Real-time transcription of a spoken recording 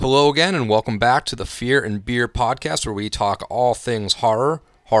Hello again, and welcome back to the Fear and Beer podcast, where we talk all things horror,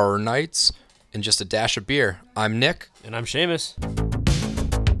 horror nights, and just a dash of beer. I'm Nick. And I'm Shamus.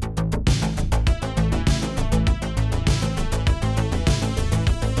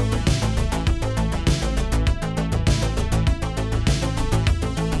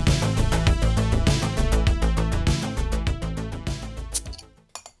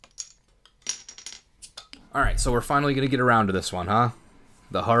 All right, so we're finally going to get around to this one, huh?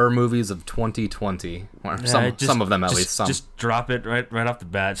 The horror movies of 2020. Or some of them, at least. Some. Just drop it right off the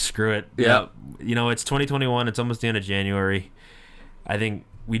bat. Screw it. Yeah. You know, it's 2021. It's almost the end of January. I think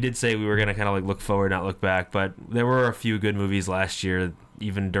we did say we were going to kind of like look forward, not look back. But there were a few good movies last year,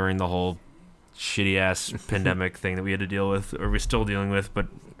 even during the whole shitty-ass pandemic thing that we had to deal with, or we're still dealing with. But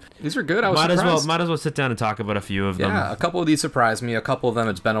these are good. I was surprised. Might as well sit down and talk about a few of them. Yeah, a couple of these surprised me. A couple of them,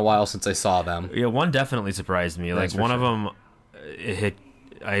 it's been a while since I saw them. Yeah, one definitely surprised me. Like, one of them,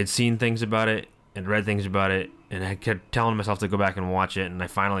 I had seen things about it and read things about it, and I kept telling myself to go back and watch it, and I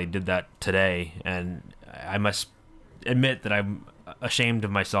finally did that today. And I must admit that I'm ashamed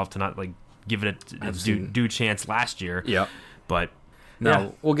of myself to not like give it a due chance last year. Yep. But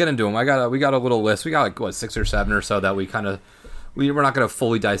no, we'll get into them. We got a little list. We got like what 6 or 7 or so that we're not going to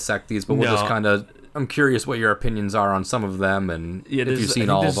fully dissect these, but we'll just kind of. I'm curious what your opinions are on some of them, and if you've seen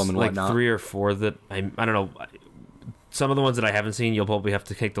all of them and whatnot. Like 3 or 4 that I don't know. Some of the ones that I haven't seen, you'll probably have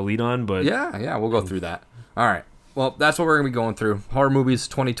to take the lead on, but yeah, we'll go through that. All right. Well, that's what we're gonna be going through. Horror movies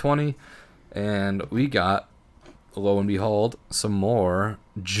 2020, and we got, lo and behold, some more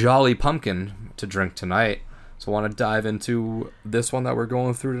Jolly Pumpkin to drink tonight. So, want to dive into this one that we're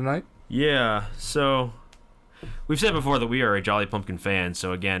going through tonight? Yeah. So, we've said before that we are a Jolly Pumpkin fan.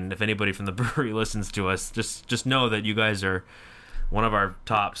 So again, if anybody from the brewery listens to us, just know that you guys are one of our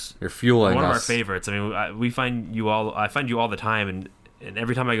tops. You're fueling one us. of our favorites. I mean, I find you all the time, and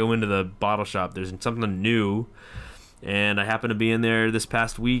every time I go into the bottle shop, there's something new. And I happen to be in there this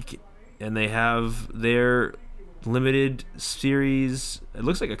past week, and they have their limited series. It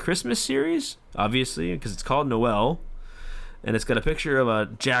looks like a Christmas series, obviously, because it's called Noel, and it's got a picture of a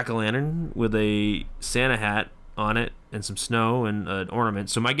jack-o'-lantern with a Santa hat on it and some snow and an ornament.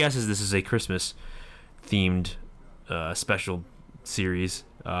 So my guess is this is a Christmas-themed special series,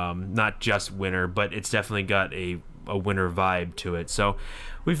 not just winter, but it's definitely got a winter vibe to it. So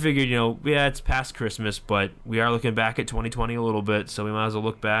we figured, it's past Christmas, but we are looking back at 2020 a little bit, so we might as well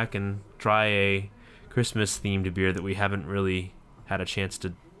look back and try a Christmas themed beer that we haven't really had a chance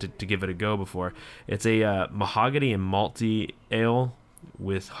to give it a go before. It's a mahogany and malty ale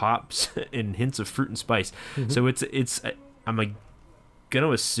with hops and hints of fruit and spice. Mm-hmm. So it's I'm like gonna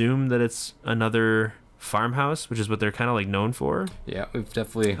assume that it's another farmhouse, which is what they're kind of like known for. Yeah, we've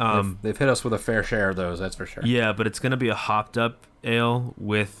definitely they've hit us with a fair share of those, that's for sure. Yeah, but it's gonna be a hopped up ale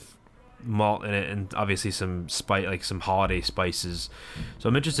with malt in it, and obviously some spice, like some holiday spices. So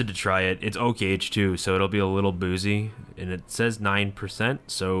I'm interested to try it. It's oak aged too, so it'll be a little boozy, and it says 9%.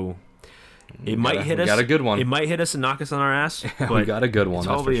 So it might hit us. Got a good one. It might hit us and knock us on our ass. Yeah, but we got a good one. It's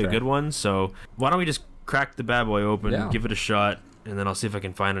that's probably for sure. a good one. So why don't we just crack the bad boy open, give it a shot, and then I'll see if I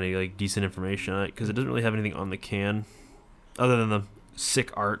can find any like decent information on it, because it doesn't really have anything on the can other than the sick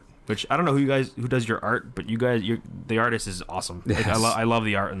art. Which I don't know who does your art, but the artist is awesome. Like, yes. I love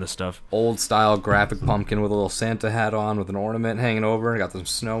the art in this stuff. Old style graphic pumpkin with a little Santa hat on, with an ornament hanging over. Got some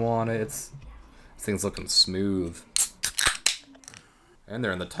snow on it. This thing's looking smooth. And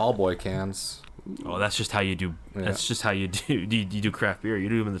they're in the tall boy cans. Oh, that's just how you do. Yeah. That's just how you do. You do craft beer. You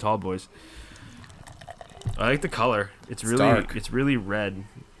do them in the tall boys. I like the color. It's really dark. It's really red.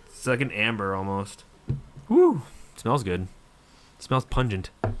 It's like an amber almost. Woo! It smells good. It smells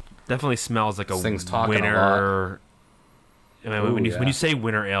pungent. Definitely smells like a winter. I mean, when you say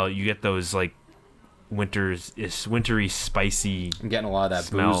winter ale, you get those like wintry, spicy. I'm getting a lot of that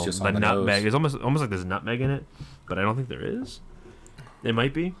smell. booze just on the nutmeg. nose. It's almost like there's nutmeg in it, but I don't think there is. It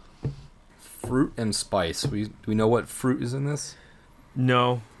might be. Fruit and spice. Do we know what fruit is in this?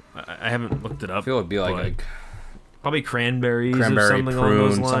 No, I haven't looked it up. I feel it'd be like probably cranberries, or cranberry, something prune, along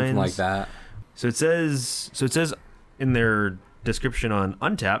those lines. Something like that. So it says in their description on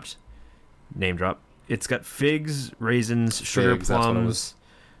Untappd, name drop, it's got figs, raisins, sugar plums,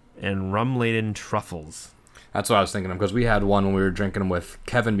 and rum-laden truffles. That's what I was thinking of, because we had one when we were drinking them with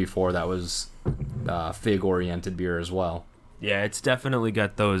Kevin before that was fig-oriented beer as well. Yeah, it's definitely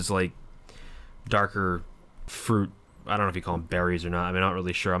got those like darker fruit. I don't know if you call them berries or not. I mean, I'm not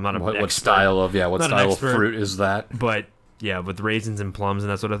really sure. I'm not what style of fruit is that? But yeah, with raisins and plums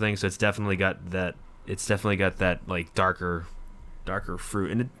and that sort of thing. So it's definitely got that. It's definitely got that like darker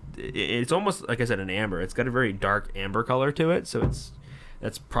fruit, and it's almost like I said, an amber. It's got a very dark amber color to it. So it's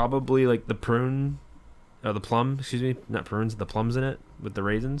That's probably like the plum, excuse me, not prunes, the plums in it with the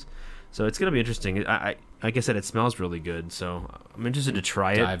raisins. So it's gonna be interesting. I like I said, it smells really good. So I'm interested to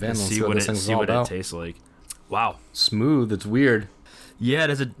try it and see what it tastes like. Wow, smooth. It's weird. Yeah,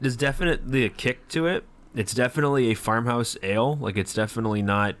 there's definitely a kick to it. It's definitely a farmhouse ale. Like it's definitely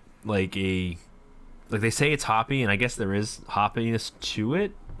not like they say it's hoppy, and I guess there is hoppiness to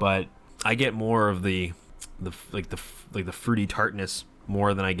it, but I get more of the fruity tartness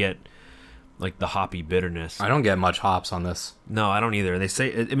more than I get like the hoppy bitterness. I don't get much hops on this. No, I don't either. They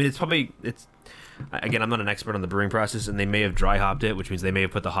say, I mean, it's again, I'm not an expert on the brewing process, and they may have dry hopped it, which means they may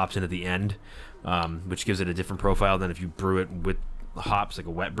have put the hops in at the end, which gives it a different profile than if you brew it with hops, like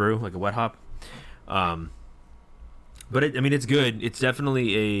a wet brew, like a wet hop. But it's good. It's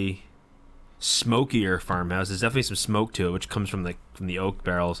definitely a smokier farmhouse. There's definitely some smoke to it, which comes from the oak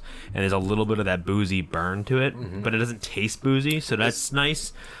barrels, and there's a little bit of that boozy burn to it, but it doesn't taste boozy, so that's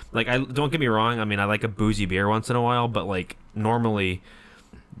nice. Like, don't get me wrong, I mean, I like a boozy beer once in a while, but like normally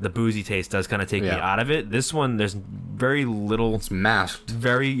the boozy taste does kind of take me out of it. This one, there's very little. It's masked.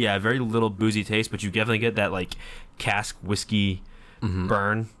 Very little boozy taste, but you definitely get that like cask whiskey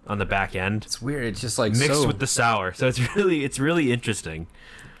burn on the back end. It's weird. It's just like mixed with the sour, so it's really interesting.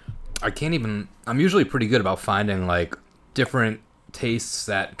 I'm usually pretty good about finding like different tastes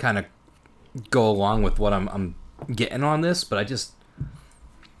that kind of go along with what I'm getting on this, but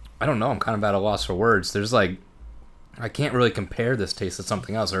I don't know. I'm kind of at a loss for words. There's like, I can't really compare this taste to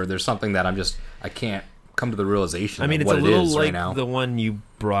something else, or there's something that I can't come to the realization. I mean, of it's what a little it is like right now. The one you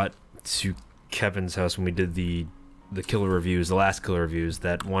brought to Kevin's house when we did the killer reviews, the last killer reviews.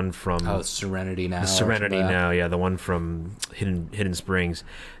 That one from Serenity Now. The Serenity Now, yeah, the one from Hidden Springs.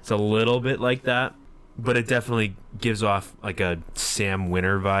 It's a little bit like that, but it definitely gives off like a Sam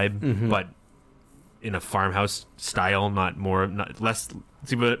Winter vibe, but in a farmhouse style, not less.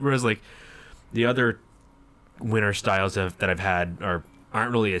 See, whereas like the other winter styles that I've had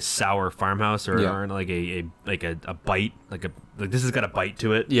aren't really a sour farmhouse or aren't like a bite, like this has got a bite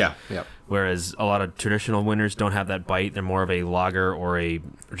to it. Yeah. Whereas a lot of traditional winters don't have that bite. They're more of a lager or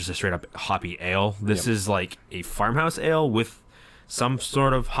just a straight up hoppy ale. This is like a farmhouse ale with some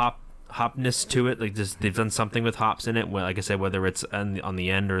sort of hopness to it. Like they've done something with hops in it. Well, like I said, whether it's on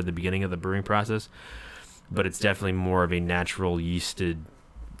the end or the beginning of the brewing process, but it's definitely more of a natural yeasted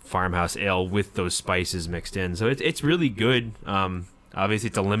farmhouse ale with those spices mixed in. So it's really good. Obviously,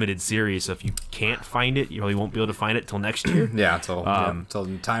 it's a limited series, so if you can't find it, you probably won't be able to find it till next year. Till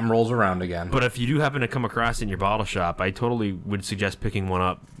time rolls around again. But if you do happen to come across it in your bottle shop, I totally would suggest picking one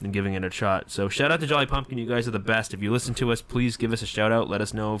up and giving it a shot. So shout out to Jolly Pumpkin. You guys are the best. If you listen to us, please give us a shout out. Let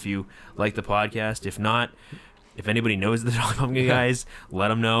us know if you like the podcast. If not, if anybody knows the Jolly Pumpkin guys, let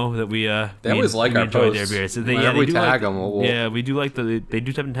them know that we always like our enjoy posts. their beers. So Whenever we tag them, we do like they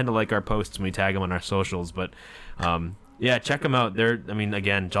do tend to like our posts when we tag them on our socials. But yeah, check them out.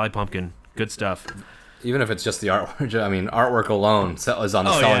 Again, Jolly Pumpkin, good stuff. Even if it's just the artwork, artwork alone is on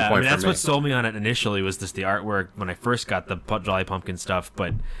the selling point for me. That's what sold me on it initially, was just the artwork when I first got the Jolly Pumpkin stuff.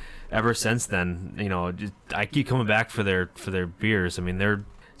 But ever since then, I keep coming back for their beers. I mean, they're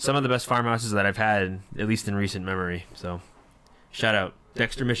some of the best farmhouses that I've had, at least in recent memory. So, shout out,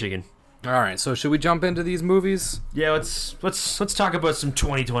 Dexter, Michigan. All right, so should we jump into these movies? Yeah, let's talk about some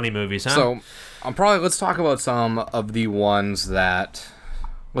 2020 movies, huh? So, let's talk about some of the ones that.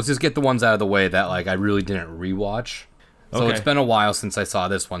 Let's just get the ones out of the way that I really didn't rewatch. So It's been a while since I saw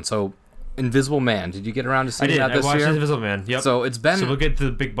this one. So, Invisible Man. Did you get around to seeing that this year? I watched Invisible Man. Yep. So we'll get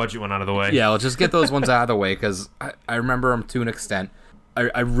the big budget one out of the way. Yeah, let's just get those ones out of the way because I remember them to an extent.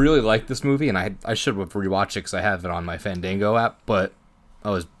 I really like this movie, and I should have rewatched it because I have it on my Fandango app, but I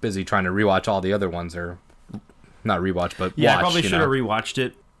was busy trying to rewatch all the other ones, or not rewatch, but watch. I probably should have rewatched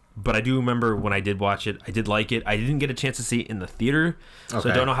it, but I do remember when I did watch it, I did like it. I didn't get a chance to see it in the theater, so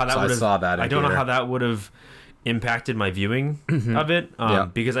I don't know how that would have. I saw that. I don't know how that would have impacted my viewing of it,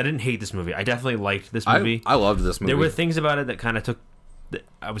 because I didn't hate this movie. I definitely liked this movie. I loved this movie. There were things about it that kind of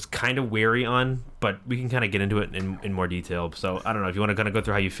I was kind of wary on, but we can kind of get into it in more detail. So I don't know if you want to kind of go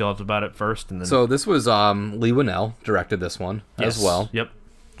through how you felt about it first, and then. So this was Lee Winnell directed this one as well. Yep.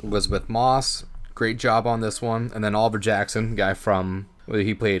 Elizabeth Moss, great job on this one, and then Oliver Jackson, guy from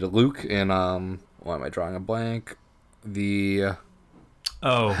he played Luke in why am I drawing a blank? The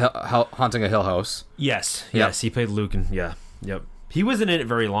Haunting a Hill House. Yes, he played Luke, and he wasn't in it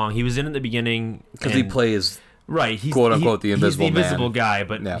very long. He was in it at the beginning because he plays. Right, he's quote unquote the invisible man. He's the invisible guy,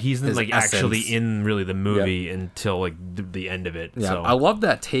 but he's actually in really the movie until the end of it. Yeah, so. I love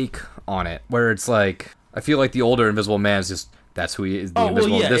that take on it, where it's I feel like the older Invisible Man is just that's who he is. The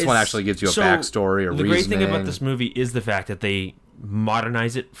invisible. This one actually gives you a backstory, or the great thing about this movie is the fact that they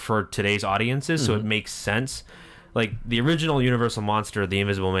modernize it for today's audiences, so it makes sense. Like the original Universal monster, the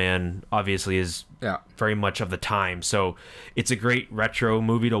Invisible Man, obviously is very much of the time. So it's a great retro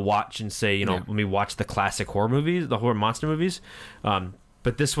movie to watch and say, let me watch the classic horror movies, the horror monster movies.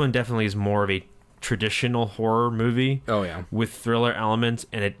 But this one definitely is more of a traditional horror movie. Oh yeah, with thriller elements,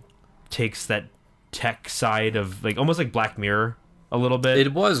 and it takes that tech side of like almost like Black Mirror a little bit.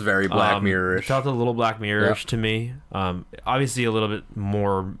 It was very Black Mirror-ish. It felt a little Black Mirror-ish to me. Obviously a little bit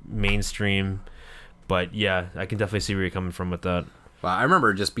more mainstream. But yeah, I can definitely see where you're coming from with that. Well, I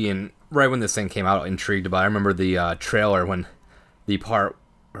remember just being, right when this thing came out, intrigued by it. I remember the trailer when the part,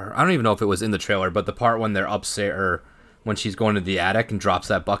 or I don't even know if it was in the trailer, but the part when they're upstairs, or when she's going to the attic and drops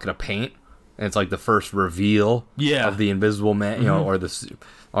that bucket of paint, and it's like the first reveal of the Invisible Man, or the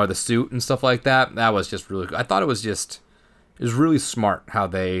suit and stuff like that. That was just really good. I thought it was really smart how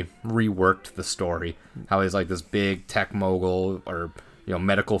they reworked the story. How he's like this big tech mogul, or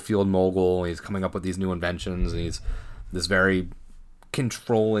medical field mogul. He's coming up with these new inventions, and he's this very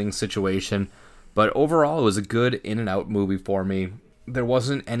controlling situation. But overall, it was a good in and out movie for me. There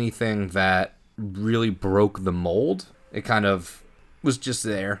wasn't anything that really broke the mold. It kind of was just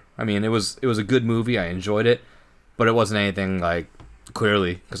there. I mean, it was a good movie. I enjoyed it, but it wasn't anything like,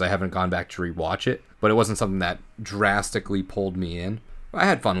 clearly, because I haven't gone back to rewatch it, but it wasn't something that drastically pulled me in. I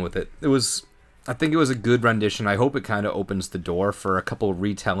had fun with it. I think it was a good rendition. I hope it kind of opens the door for a couple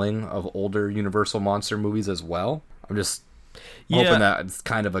retelling of older Universal monster movies as well. I'm just hoping that it's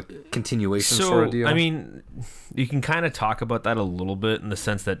kind of a continuation sort of deal. I mean, you can kind of talk about that a little bit in the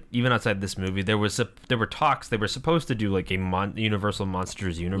sense that even outside this movie, there were talks. They were supposed to do like a Universal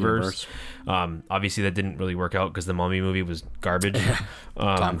Monsters universe. Obviously, that didn't really work out because the Mummy movie was garbage.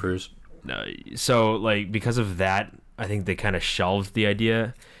 Tom Cruise. So, like, because of that, I think they kind of shelved the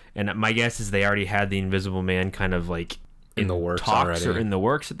idea. And my guess is they already had the Invisible Man kind of like in the works talks already. Or in the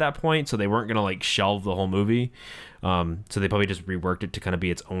works at that point, so they weren't gonna like shelve the whole movie. So they probably just reworked it to kind of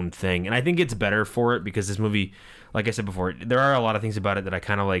be its own thing, and I think it's better for it because this movie, like I said before, there are a lot of things about it that I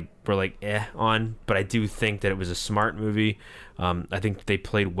kind of like were like on, but I do think that it was a smart movie. I think they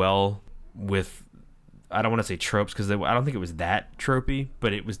played well with, I don't want to say tropes because I don't think it was that tropey,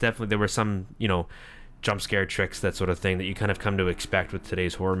 but it was definitely, there were some jump scare tricks, that sort of thing that you kind of come to expect with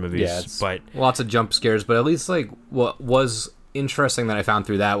today's horror movies. Yeah, but lots of jump scares, but at least like what was interesting that I found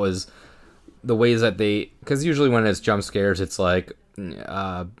through that was the ways that because usually when it's jump scares, it's like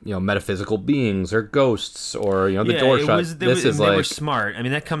metaphysical beings or ghosts or the door shut. They were smart. I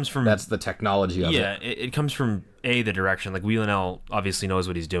mean, that comes from, that's the technology of it. Yeah, it comes from the direction. Like Wheel-and-L obviously knows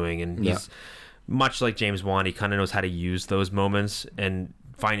what he's doing, and he's much like James Wan. He kind of knows how to use those moments and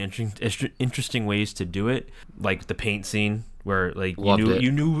find interesting ways to do it, like the paint scene where like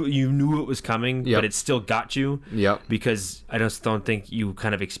you knew it was coming, but it still got you. Because I just don't think you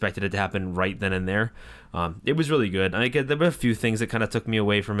kind of expected it to happen right then and there. It was really good. There were a few things that kind of took me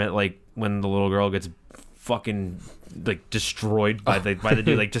away from it, like when the little girl gets fucking like destroyed by the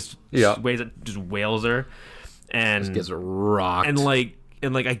dude, like just ways that just wails her, and just gets rocked. And like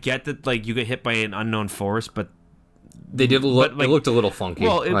I get that like you get hit by an unknown force, but they did look. It looked a little funky.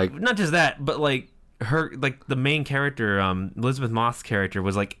 Well, not just that, but like her, like the main character, Elizabeth Moss's character,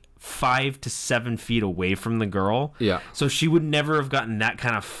 was like 5 to 7 feet away from the girl. Yeah. So she would never have gotten that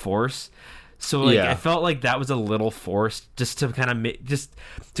kind of force. So like I felt like that was a little forced, just to kind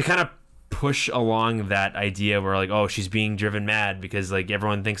of push along that idea where like, oh, she's being driven mad because like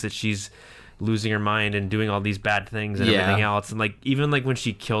everyone thinks that she's losing her mind and doing all these bad things and everything else. And like even like when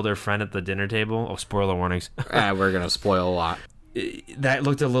she killed her friend at the dinner table, oh, spoiler warnings. We're gonna spoil a lot. That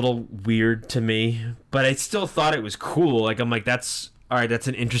looked a little weird to me, but I still thought it was cool. Like I'm like, that's all right, that's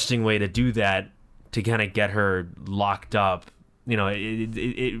an interesting way to do that, to kind of get her locked up.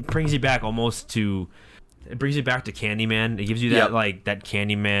 It brings you back almost to, it brings you back to Candyman. It gives you that like that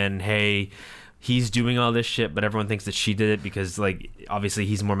Candyman, hey, he's doing all this shit, but everyone thinks that she did it because, like, obviously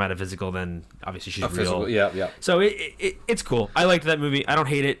he's more metaphysical than obviously she's real. So it's cool. I liked that movie. I don't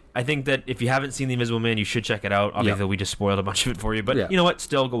hate it. I think that if you haven't seen The Invisible Man, you should check it out. Obviously, we just spoiled a bunch of it for you, but you know what?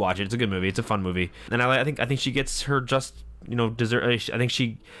 Still, go watch it. It's a good movie. It's a fun movie, and I think she gets her just dessert. I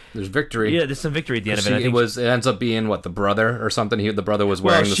think there's victory. Yeah, there's some victory at the end of it. It ends up being the brother or something. The brother was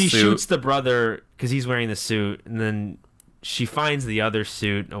wearing the suit. She shoots the brother because he's wearing the suit, and then she finds the other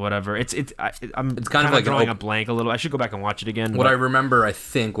suit or whatever. I'm kind of like drawing a blank a little. I should go back and watch it again. What I remember, I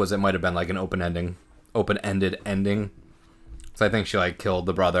think, was it might have been like an open-ended ending. So I think she like killed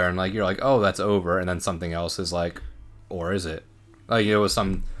the brother, and like you're like, oh, that's over, and then something else is like, or is it? Like it was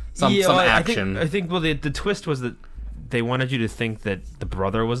some action. I think the twist was that they wanted you to think that the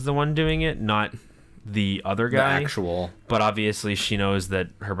brother was the one doing it, not the other The guy. actual. But obviously, she knows that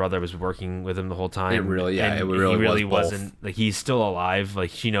her brother was working with him the whole time. It really he was wasn't. Like, he's still alive. Like,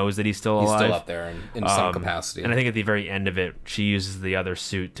 she knows that he's still He's alive. still up there in some capacity. And I think at the very end of it, she uses the other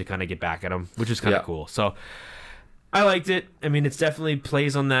suit to kind of get back at him, which is kind of cool. So I liked it. I mean, it's definitely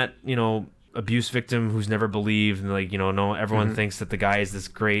plays on that, abuse victim who's never believed, and like, no, everyone thinks that the guy is this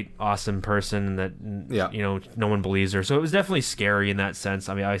great, awesome person that, no one believes her. So it was definitely scary in that sense.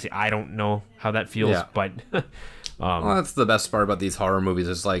 I mean, obviously, I don't know how that feels, but well, that's the best part about these horror movies.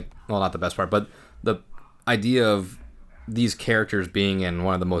 Is like, well, not the best part, but the idea of these characters being in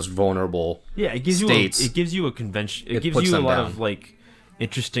one of the most vulnerable it gives states. it gives you a convention. It gives puts you a them lot down. of like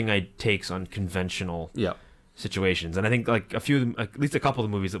interesting takes on conventional Yeah. situations, and I think like at least a couple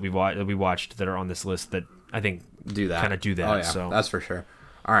of the movies that we watched that are on this list that I think Do that. kind of do that. Oh yeah, so that's for sure.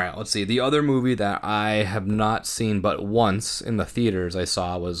 All right, let's see. The other movie that I have not seen but once in the theaters I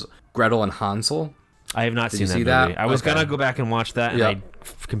saw was Gretel and Hansel. I have not seen you that see movie. that? I was Okay. gonna go back and watch that, and Yeah. I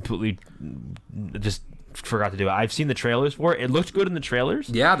completely just forgot to do it. I've seen the trailers for it. It looked good in the trailers.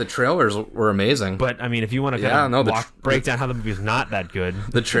 Yeah, the trailers were amazing. But I mean, if you want to break down how the movie is not that good,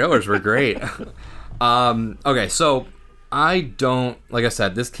 The trailers were great. Okay, so I don't, like I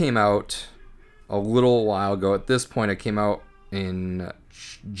said, this came out a little while ago. At this point, it came out in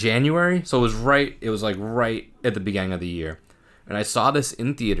January, so it was like right at the beginning of the year. And I saw this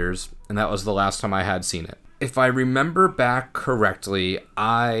in theaters, and that was the last time I had seen it. If I remember back correctly,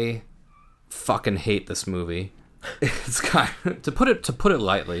 I fucking hate this movie. It's kind of, to put it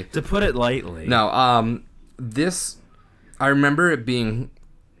lightly. No, this, I remember it being,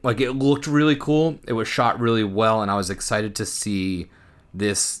 like, it looked really cool. It was shot really well, and I was excited to see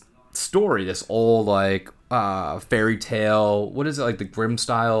this story, this old, like, fairy tale. What is it, like the Grimm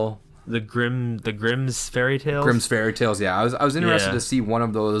style? the Grimm's fairy tales. Grimm's fairy tales. Yeah, I was interested Yeah. to see one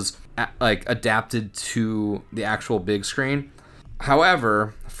of those like adapted to the actual big screen.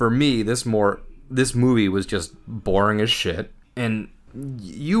 However, for me, this movie was just boring as shit, and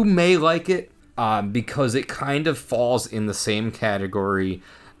you may like it because it kind of falls in the same category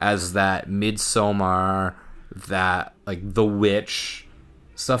as that Midsommar, that like The Witch,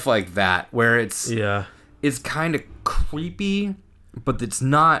 stuff like that, where it's kind of creepy, but it's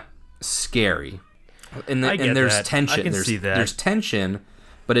not scary. And there's that. tension. I can see that. There's tension,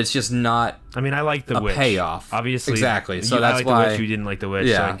 but it's just not I mean, I like The Witch. payoff. Obviously. Exactly. So I that's like why The Witch, you didn't like The Witch,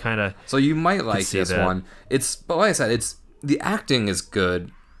 so I kind of... So you might like see this that. one. But like I said, the acting is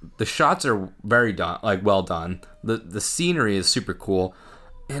good. The shots are well done. The scenery is super cool.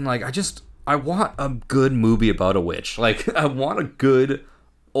 And like I want a good movie about a witch. Like, I want a good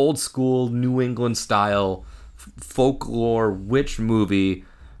old school New England style folklore witch movie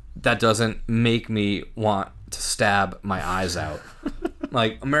that doesn't make me want to stab my eyes out.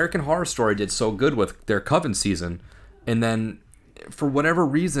 Like, American Horror Story did so good with their Coven season, and then for whatever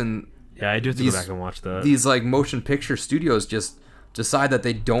reason, Yeah, I do have to go back and watch that. these like motion picture studios just decide that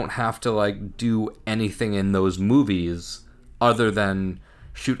they don't have to like do anything in those movies other than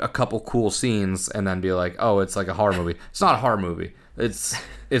shoot a couple cool scenes and then be like, oh, it's like a horror movie. It's not a horror movie. It's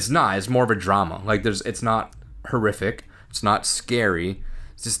not. It's more of a drama. Like, it's not horrific. It's not scary.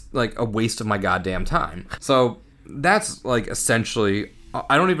 It's just like a waste of my goddamn time. So that's like essentially.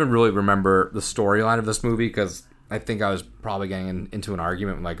 I don't even really remember the storyline of this movie because I think I was probably getting into an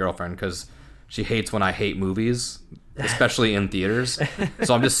argument with my girlfriend because she hates when I hate movies, especially in theaters.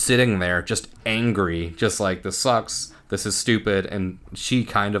 So I'm just sitting there, just angry, just like, this sucks. This is stupid, and she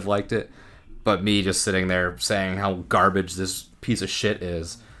kind of liked it, but me just sitting there saying how garbage this piece of shit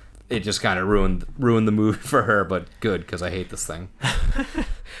is, it just kind of ruined the movie for her, but good, because I hate this thing.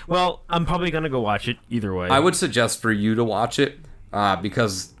 Well, I'm probably going to go watch it either way. I would suggest for you to watch it,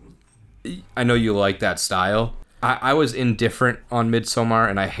 because I know you like that style. I was indifferent on Midsommar,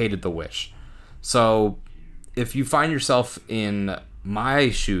 and I hated The Witch. So if you find yourself in my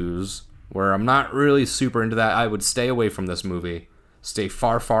shoes, where I'm not really super into that, I would stay away from this movie. Stay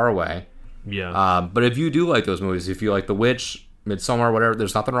far, far away. Yeah. But if you do like those movies, if you like The Witch, Midsommar, whatever,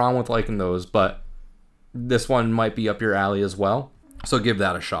 there's nothing wrong with liking those, but this one might be up your alley as well. So give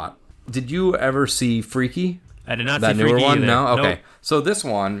that a shot. Did you ever see Freaky? I did not That see newer Freaky one? either. No? Okay. Nope. So this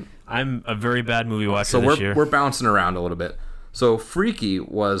one... I'm a very bad movie watcher So this year. we're bouncing around a little bit. So Freaky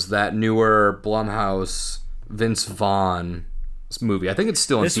was that newer Blumhouse Vince Vaughn movie. I think it's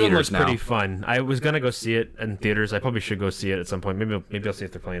still in This one theaters looks now. pretty fun. I was gonna go see it in theaters. I probably should go see it at some point. Maybe I'll see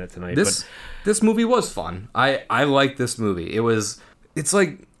if they're playing it tonight. This movie was fun. I like this movie. It's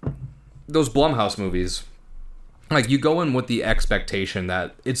like those Blumhouse movies. Like, you go in with the expectation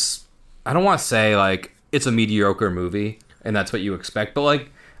that I don't want to say like it's a mediocre movie and that's what you expect, but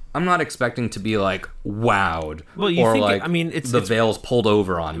like I'm not expecting to be like wowed, Well, you or think like it's the veil's pulled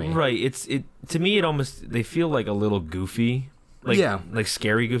over on me. right. It to me it almost they feel like a little goofy, like like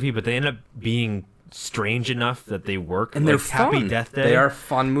scary goofy, but they end up being strange enough that they work. And like they're fun. Happy Death Day. They are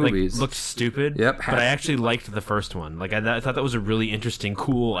fun movies. Like, looked stupid. Yep. But I actually liked the first one. Like I thought that was a really interesting,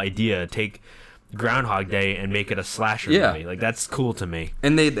 cool idea. Take Groundhog Day and make it a slasher movie. Like that's cool to me.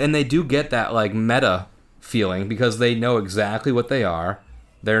 And they do get that like meta feeling because they know exactly what they are.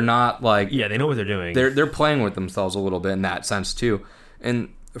 They're not like they know what they're doing. They're playing with themselves a little bit in that sense too.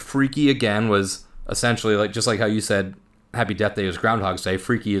 And Freaky again was essentially like just like how you said Happy Death Day is Groundhog's Day.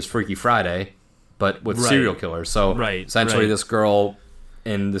 Freaky is Freaky Friday, but with serial killers. So essentially, this girl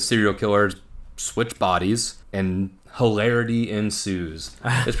and the serial killers switch bodies, and hilarity ensues.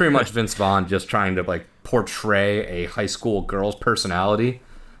 It's pretty much Vince Vaughn just trying to like portray a high school girl's personality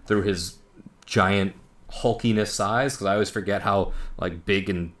through his giant hulkiness size. Because I always forget how like big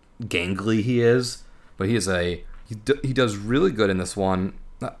and gangly he is, but he does really good in this one.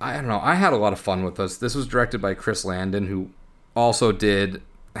 I don't know. I had a lot of fun with this. This was directed by Chris Landon, who also did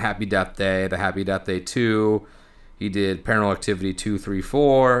Happy Death Day, the Happy Death Day 2. He did Paranormal Activity 2, 3,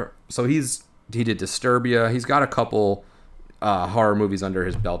 4. So he did Disturbia. He's got a couple horror movies under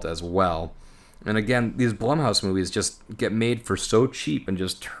his belt as well. And again, these Blumhouse movies just get made for so cheap and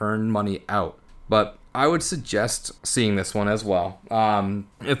just turn money out. But I would suggest seeing this one as well.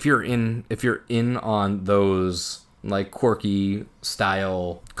 If you're in on those like quirky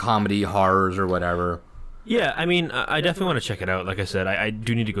style comedy horrors or whatever. Yeah, I mean, I definitely want to check it out. Like I said, I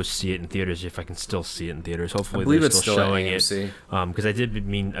do need to go see it in theaters if I can still see it in theaters. Hopefully, I believe they're it's still still showing at it. AMC. Because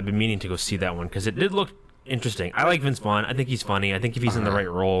I've been meaning to go see that one because it did look interesting. I like Vince Vaughn. I think he's funny. I think if he's in the right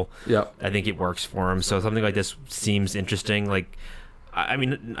role, I think it works for him. So something like this seems interesting. Like, I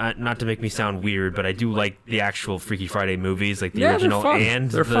mean, not to make me sound weird, but I do like the actual Freaky Friday movies, like the original and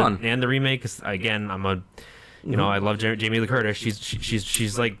the remake. Because again, I love Jamie Lee Curtis.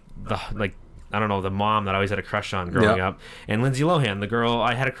 She's like I don't know, the mom that I always had a crush on growing up, and Lindsay Lohan, the girl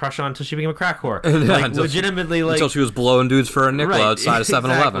I had a crush on until she became a crack whore. Like legitimately, like until she was blowing dudes for a nickel outside of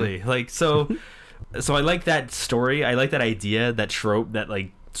 7-Eleven. Exactly. Like so I like that story. I like that idea, that trope, that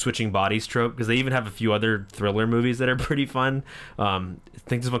like switching bodies trope, because they even have a few other thriller movies that are pretty fun. I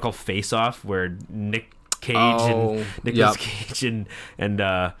think there's one called Face Off where Nick Cage and Nicolas Cage and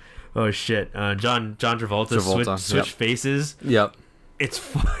John Travolta switch faces. Yep. It's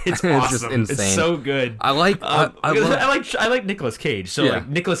awesome. It's just insane. It's so good. I like Nicolas Cage. So like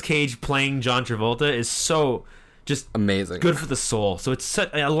Nicolas Cage playing John Travolta is so just amazing, good for the soul. So it's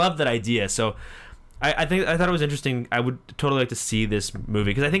I love that idea. So I thought it was interesting. I would totally like to see this movie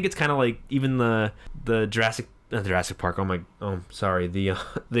because I think it's kind of like even the Jurassic Park. The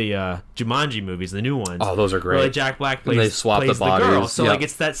Jumanji movies, the new ones. Oh, those are great. Where like Jack Black plays, they swap plays the bodies. girl. So like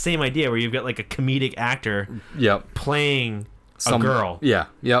it's that same idea where you've got like a comedic actor playing a girl. Yeah,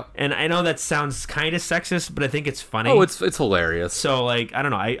 yep. And I know that sounds kind of sexist, but I think it's funny. Oh, it's hilarious. So like I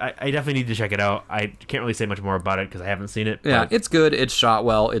don't know. I definitely need to check it out. I can't really say much more about it because I haven't seen it. Yeah, it's good. It's shot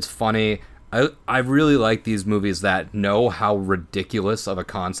well. It's funny. I really like these movies that know how ridiculous of a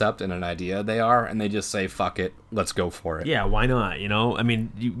concept and an idea they are, and they just say, fuck it, let's go for it. Yeah, why not? You know, I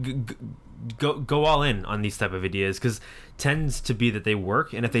mean, you go all in on these type of ideas, because tends to be that they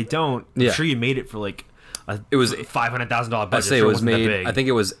work, and if they don't, I'm sure you made it for like it was $500,000 budget. I'd say it was made. I think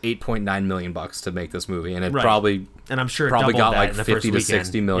it was $8.9 million to make this movie, and it probably, and I'm sure it probably got like in the 50 to first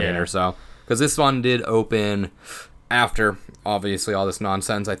 60 million or so, because this one did open after obviously all this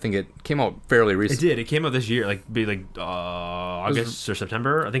nonsense. I think it came out fairly recent. It did. It came out this year, August or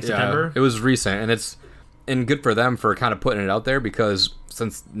September. I think September. It was recent, and good for them for kind of putting it out there, because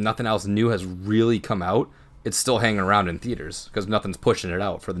since nothing else new has really come out, it's still hanging around in theaters because nothing's pushing it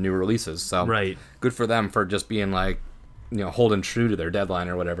out for the new releases. So good for them for just being like, holding true to their deadline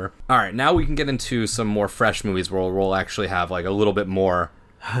or whatever. All right, now we can get into some more fresh movies where we'll actually have like a little bit more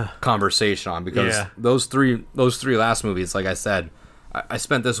conversation on, because those three last movies, like I said, I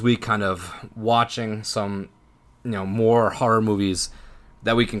spent this week kind of watching some more horror movies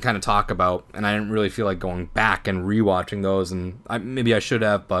that we can kind of talk about, and I didn't really feel like going back and rewatching those, and maybe I should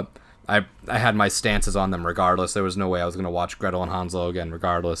have, but I had my stances on them regardless. There was no way I was going to watch Gretel and Hansel again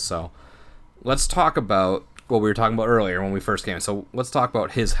regardless. So let's talk about what we were talking about earlier when we first came in. So let's talk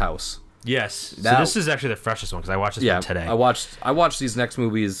about His House. Yes. So this is actually the freshest one because I watched this one today. I watched these next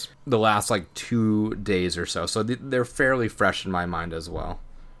movies the last like 2 days or so. So they're fairly fresh in my mind as well.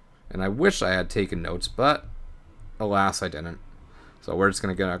 And I wish I had taken notes, but alas, I didn't. So we're just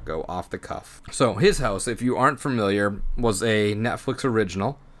going to go off the cuff. So His House, if you aren't familiar, was a Netflix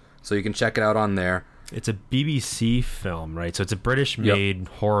original. So you can check it out on there. It's a BBC film, right? So it's a British-made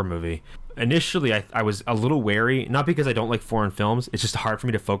horror movie. Initially, I was a little wary, not because I don't like foreign films. It's just hard for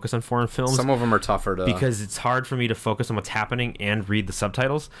me to focus on foreign films. Some of them are tougher to... Because it's hard for me to focus on what's happening and read the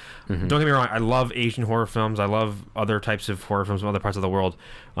subtitles. Mm-hmm. Don't get me wrong, I love Asian horror films. I love other types of horror films from other parts of the world.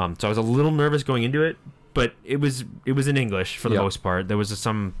 So I was a little nervous going into it, but it was in English for the most part. There was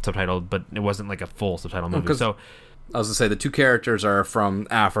some subtitled, but it wasn't like a full subtitle movie. So I was going to say, the two characters are from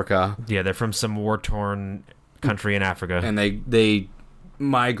Africa. Yeah, they're from some war-torn country in Africa. And they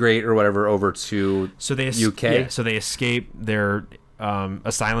migrate or whatever over to UK. Yeah, so they escape. They're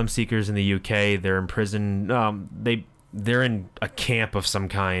asylum seekers in the UK. They're in prison. They're in a camp of some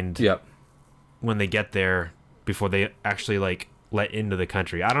kind. Yep. When they get there, before they actually like let into the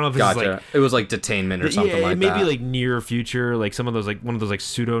country. I don't know if it's like it was like detainment or something like that. Yeah, it may be like near future, like some of those, like one of those like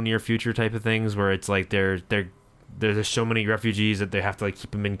pseudo near future type of things where it's like there's so many refugees that they have to like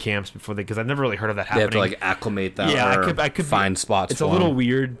keep them in camps before because I've never really heard of that happening. They have to like acclimate them. Yeah, I could find spots. It's a little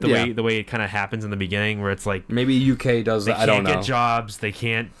weird the way it kind of happens in the beginning, where it's like maybe UK does that. I don't know. They can't get jobs. They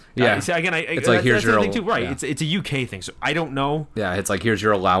can't. Yeah. See, again, it's like here's your thing too, right? Yeah. It's a UK thing, so I don't know. Yeah, it's like here's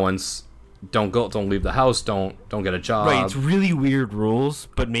your allowance. Don't leave the house. Don't get a job. Right, it's really weird rules,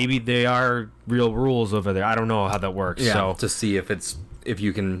 but maybe they are real rules over there. I don't know how that works. Yeah, so to see if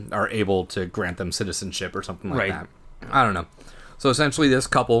you are able to grant them citizenship or something like that. I don't know. So essentially, this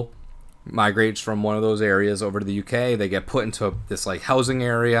couple migrates from one of those areas over to the UK. They get put into this like housing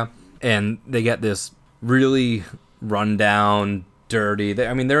area, and they get this really rundown, dirty.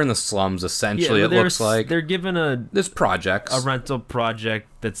 They're in the slums essentially. Yeah, it looks like they're given this projects, a rental project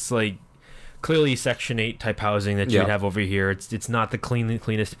that's like clearly Section 8 type housing that you'd have over here. It's not the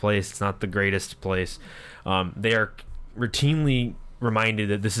cleanest place. It's not the greatest place. They are routinely reminded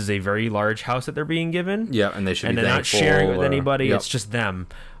that this is a very large house that they're being given. Yeah, and they should be they're not sharing it with anybody. Yep. It's just them.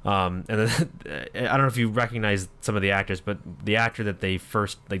 And then, I don't know if you recognize some of the actors, but the actor that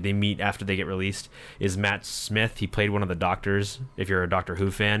they meet after they get released is Matt Smith. He played one of the doctors, if you're a Doctor Who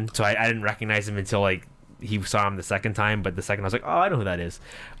fan. So I didn't recognize him until like he saw him the second time, but the second I was like, oh, I know who that is.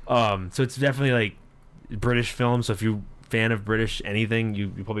 So it's definitely like British film. So if you're a fan of British anything, you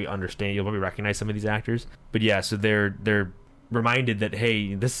probably understand. You'll probably recognize some of these actors. But yeah, so they're reminded that,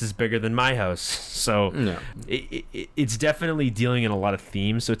 hey, this is bigger than my house. So it's definitely dealing in a lot of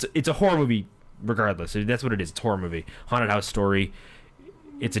themes. So it's a horror movie regardless. That's what it is. It's a horror movie. Haunted house story.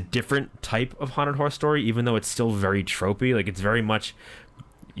 It's a different type of haunted horror story, even though it's still very tropey. Like, it's very much,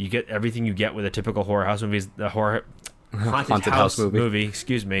 you get everything you get with a typical horror house movie. The haunted house movie.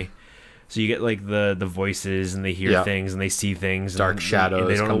 Excuse me. So you get like the voices, and they hear things, and they see things, dark shadows, and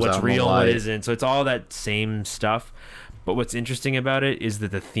they don't know what's real and what isn't. So it's all that same stuff. But what's interesting about it is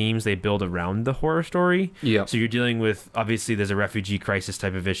that the themes they build around the horror story. Yeah. So you're dealing with, obviously, there's a refugee crisis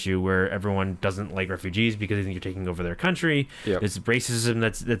type of issue where everyone doesn't like refugees because they think you're taking over their country. Yep. There's racism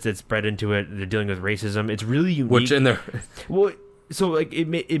that's bred into it. They're dealing with racism. It's really unique. Which in there. Well, so like it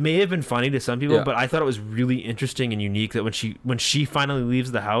may have been funny to some people, but I thought it was really interesting and unique that when she finally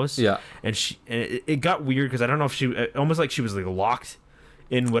leaves the house, and it got weird because I don't know if she almost like she was like locked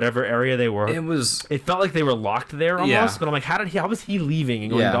in whatever area they were. It felt like they were locked there almost, but I'm like, how was he leaving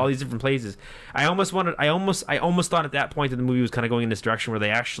and going to all these different places? I almost thought at that point that the movie was kind of going in this direction where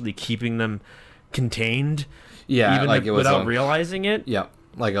they actually keeping them contained, even like without realizing it. Yeah.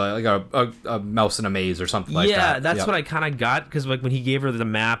 Like a mouse in a maze or something like that. Yeah, that's what I kind of got, because like when he gave her the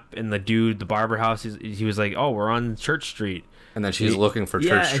map and the barber house, he was like, "Oh, we're on Church Street." And then she's looking for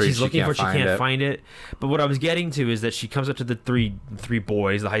Church Street. And she can't find it. But what I was getting to is that she comes up to the three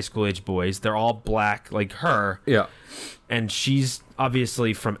boys, the high school age boys. They're all black, like her. Yeah. And she's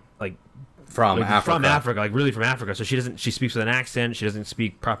obviously from Africa, like really from Africa. So she speaks with an accent. She doesn't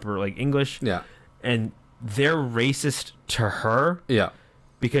speak proper like English. Yeah. And they're racist to her. Yeah.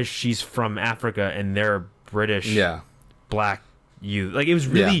 Because she's from Africa and they're British. Yeah. Black. Like, it was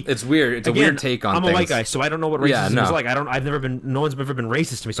really it's weird. It's a weird take on I'm things. a white guy, so I don't know what racism is like. No one's ever been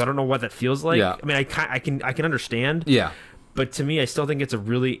racist to me, so I don't know what that feels like. I mean, I can understand. Yeah. But to me, I still think it's a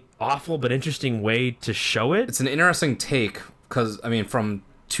really awful but interesting way to show it. It's an interesting take because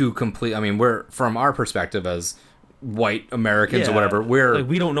we're from our perspective as white Americans or whatever,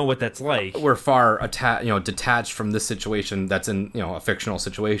 we don't know what that's like. We're far detached from this situation that's in a fictional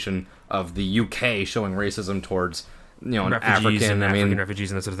situation of the UK showing racism towards African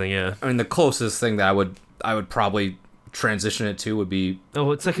refugees and that sort of thing. Yeah, I mean, the closest thing that I would probably transition it to would be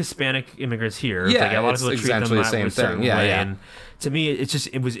it's like Hispanic immigrants here. Yeah, like a lot of people treat them essentially the same thing. Yeah. to me,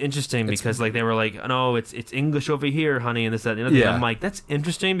 it was interesting because like they were like, no, it's English over here, honey, and this, that, and the other thing. I'm like, that's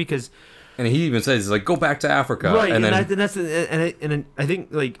interesting because. And he even says, like, go back to Africa. Right, and I think,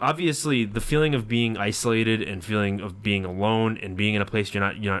 like, obviously the feeling of being isolated and feeling of being alone and being in a place you're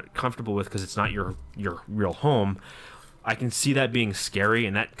not comfortable with because it's not your real home, I can see that being scary,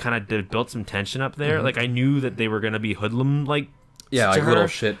 and that kind of built some tension up there. Like, I knew that they were going to be hoodlum, like like her. little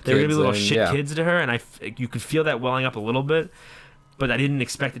shit kids. They were going to be little shit kids to her, and you could feel that welling up a little bit. But I didn't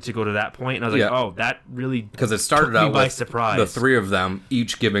expect it to go to that point, and I was like, "Oh, that really because it started took me out by with surprise." The three of them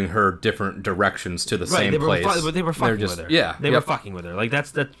each giving her different directions to the same place. But they were fucking with her. Yeah, they were fucking with her. Like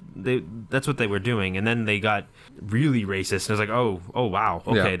that's what they were doing, and then they got really racist. And I was like, "Oh, wow,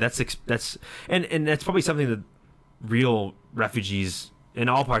 okay, that's and that's probably something that real refugees in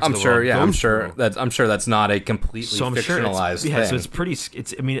all parts of the world. I'm sure that's not a completely fictionalized thing. So it's pretty.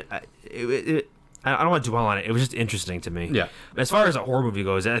 I mean. I don't want to dwell on it. It was just interesting to me. Yeah. As far as a horror movie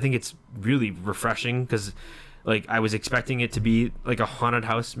goes, I think it's really refreshing because, like, I was expecting it to be like a haunted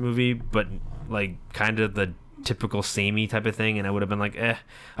house movie, but like kind of the typical samey type of thing, and I would have been like,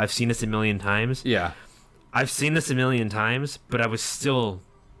 I've seen this a million times. Yeah. I've seen this a million times, but I was still.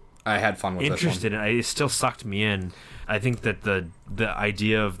 I had fun with interested this one. in it. It still sucked me in. I think that the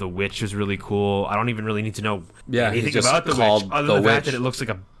idea of the witch was really cool. I don't even really need to know anything about the witch other than the fact that it looks like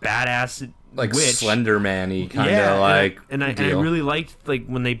a badass like witch. Slender Man-y kind of like and I really liked like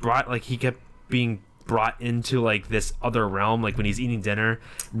when they brought like he kept being brought into like this other realm, like when he's eating dinner,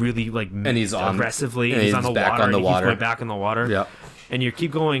 really like and he's aggressively and he's on the back water, on the and water. He's going back on the water. Yeah. And you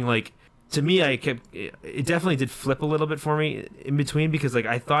keep going like to me it definitely did flip a little bit for me in between because like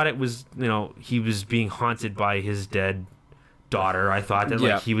I thought it was, he was being haunted by his dead daughter. I thought that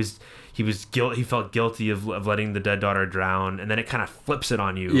like he felt guilty of letting the dead daughter drown, and then it kind of flips it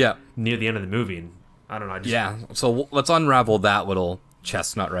on you near the end of the movie. And I don't know. So let's unravel that little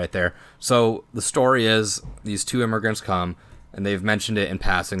chestnut right there. So the story is these two immigrants come, and they've mentioned it in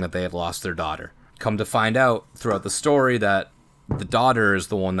passing that they have lost their daughter. Come to find out throughout the story that the daughter is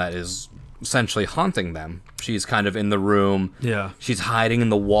the one that is essentially haunting them. She's kind of in the room. Yeah. She's hiding in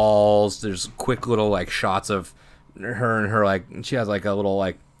the walls. There's quick little like shots of her and her like she has like a little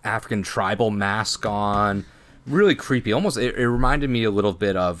like African tribal mask on. Really creepy. Almost it reminded me a little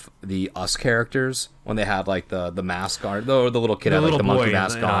bit of the Us characters when they had like the mask on. The little kid had like the monkey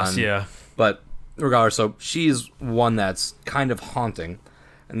mask on. Us, yeah. But regardless, so she's one that's kind of haunting.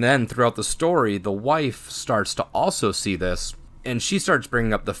 And then throughout the story, the wife starts to also see this, and she starts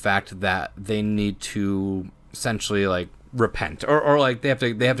bringing up the fact that they need to essentially like repent or like they have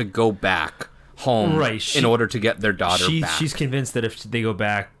to go back home in order to get their daughter back. She's convinced that if they go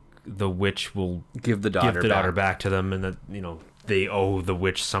back, the witch will give the daughter back to them, and that they owe the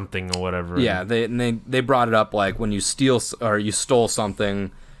witch something or whatever. Yeah, they brought it up like when you steal or you stole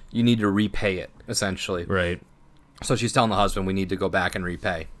something, you need to repay it essentially. Right. So she's telling the husband we need to go back and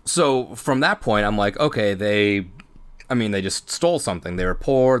repay. So from that point, I'm like, okay, they just stole something. They were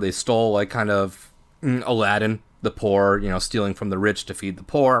poor. They stole like kind of Aladdin. The poor, stealing from the rich to feed the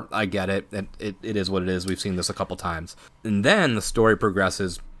poor. I get it. It is what it is. We've seen this a couple times. And then the story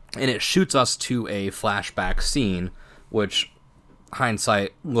progresses, and it shoots us to a flashback scene, which,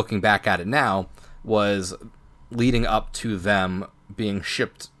 hindsight, looking back at it now, was leading up to them being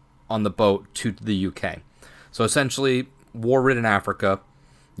shipped on the boat to the UK. So essentially, war-ridden Africa.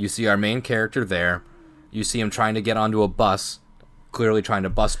 You see our main character there. You see him trying to get onto a bus, clearly trying to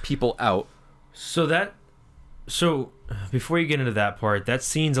bus people out. So before you get into that part, that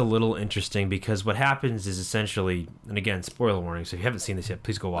scene's a little interesting because what happens is essentially, and again, spoiler warning. So if you haven't seen this yet,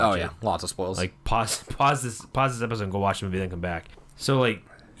 please go watch it. Oh yeah, lots of spoils. Like pause this episode and go watch the movie, then come back. So like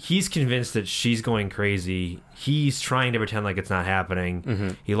he's convinced that she's going crazy. He's trying to pretend like it's not happening. Mm-hmm.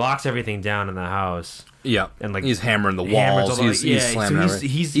 He locks everything down in the house. Yeah, and like he's hammering the walls. He's slamming. So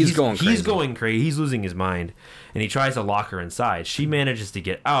he's going crazy. He's going crazy. He's losing his mind, and he tries to lock her inside. She manages to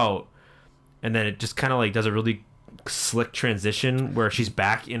get out. And then it just kind of like does a really slick transition where she's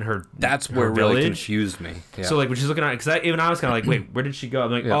back in her. That's where it really confused me. Yeah. So like when she's looking at, because I was kind of like, wait, where did she go?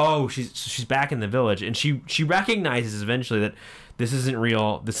 I'm like, oh, she's back in the village, and she recognizes eventually that this isn't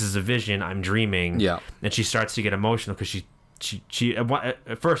real. This is a vision. I'm dreaming. Yeah. And she starts to get emotional because she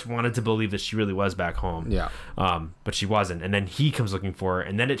at first wanted to believe that she really was back home. Yeah. But she wasn't, and then he comes looking for her,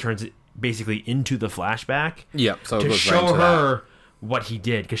 and then it turns basically into the flashback. Yeah. So to show her what he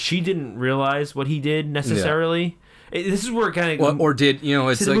did, because she didn't realize what he did necessarily. Yeah. This is where it kind of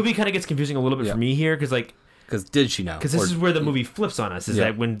it's the movie kind of gets confusing a little bit for me here, because did she know? Because this is where the movie flips on us. Is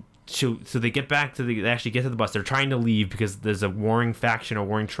that when So they get back to they actually get to the bus. They're trying to leave because there's a warring faction or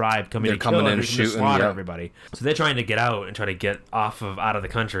warring tribe coming to slaughter everybody. So they're trying to get out and try to get out of the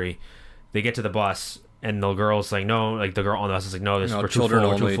country. They get to the bus and the girl's like, no, like the girl on the bus is like, no, this for children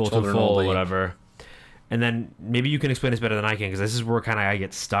only, too full, whatever. And then maybe you can explain this better than I can, because this is where kind of I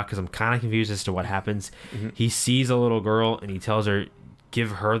get stuck, because I'm kind of confused as to what happens. Mm-hmm. He sees a little girl and he tells her,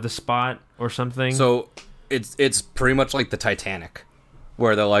 give her the spot or something. So it's pretty much like the Titanic,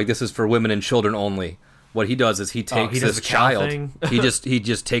 where they're like, this is for women and children only. What he does is he takes this child. he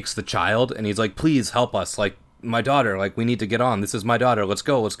just takes the child and he's like, please help us. Like, my daughter, like, we need to get on. This is my daughter. Let's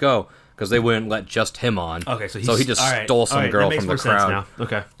go. Because they wouldn't let just him on. Okay, so he just stole some girl from the crowd. Now.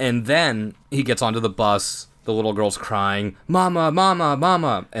 Okay. And then he gets onto the bus. The little girl's crying, "Mama, mama,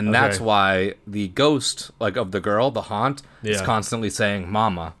 mama," and that's why the ghost, like, of the girl, the haunt, is constantly saying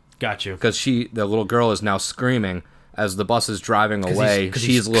 "mama." Got you. Because the little girl is now screaming as the bus is driving away.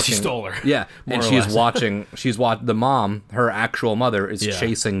 She's looking. She stole her. Yeah, and she's watching. The mom, her actual mother, is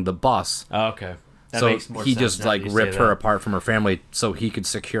chasing the bus. Oh, okay. That so makes more he sense just like ripped her apart from her family so he could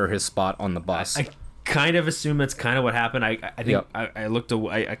secure his spot on the bus. I kind of assume that's kind of what happened. I think I looked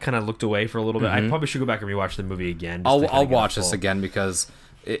away. I kind of looked away for a little bit. I probably should go back and rewatch the movie again. I'll watch this again because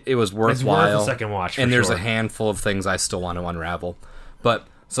it was worthwhile. It's worth a second watch. And there's a handful of things I still want to unravel. But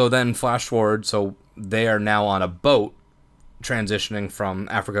so then flash forward. So they are now on a boat transitioning from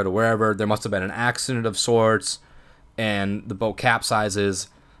Africa to wherever. There must have been an accident of sorts, and the boat capsizes.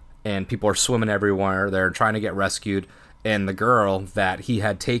 And people are swimming everywhere. They're trying to get rescued. And the girl that he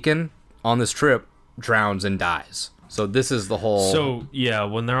had taken on this trip drowns and dies. So this is the whole... So, yeah,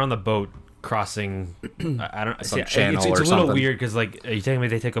 when they're on the boat crossing... I don't some channel it's or a little something. weird because, like, are you telling me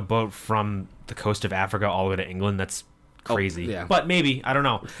they take a boat from the coast of Africa all the way to England? That's crazy. Yeah. But maybe. I don't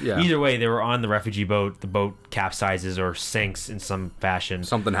know. Yeah. Either way, they were on the refugee boat. The boat capsizes or sinks in some fashion.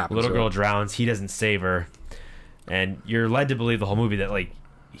 Something happens. The little girl drowns. He doesn't save her. And you're led to believe the whole movie that, like,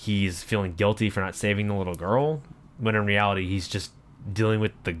 he's feeling guilty for not saving the little girl, when in reality he's just dealing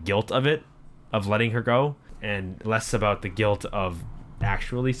with the guilt of it, of letting her go, and less about the guilt of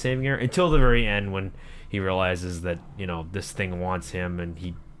actually saving her, until the very end when he realizes that, you know, this thing wants him and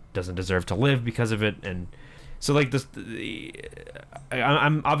he doesn't deserve to live because of it. And so, like, this,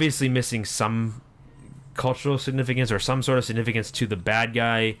 I'm obviously missing some cultural significance or some sort of significance to the bad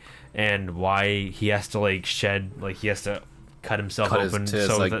guy and why he has to, like, shed, like, he has to cut himself open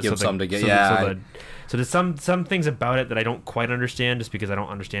so there's some things about it that I don't quite understand, just because I don't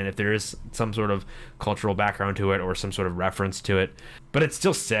understand if there is some sort of cultural background to it or some sort of reference to it. But it's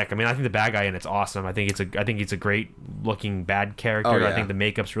still sick. I mean, I think the bad guy in it's awesome. I think it's a great looking bad character. Oh, yeah. I think the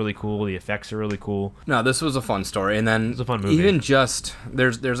makeup's really cool. The effects are really cool. No, this was a fun story. And then it's a fun movie. Even just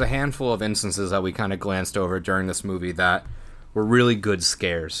there's a handful of instances that we kind of glanced over during this movie that were really good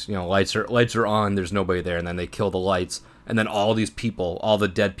scares. You know, lights are on, there's nobody there, and then they kill the lights. And then all these people, all the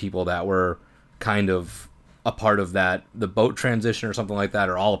dead people that were kind of a part of that, the boat transition or something like that,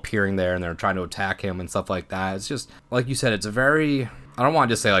 are all appearing there and they're trying to attack him and stuff like that. It's just, like you said, it's a very, I don't want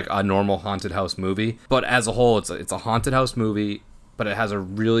to just say like a normal haunted house movie, but as a whole, it's a haunted house movie, but it has a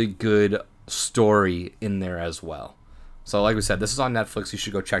really good story in there as well. So like we said, this is on Netflix. You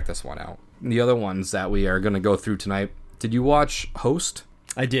should go check this one out. The other ones that we are going to go through tonight, did you watch Host?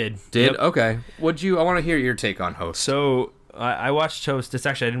 I did. Yep. Okay. I want to hear your take on Host. So I watched Host.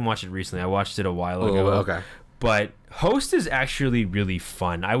 I didn't watch it recently. I watched it a while ago. Oh, okay. But Host is actually really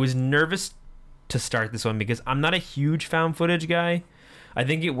fun. I was nervous to start this one because I'm not a huge found footage guy. I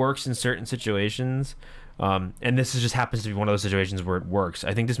think it works in certain situations. And this just happens to be one of those situations where it works.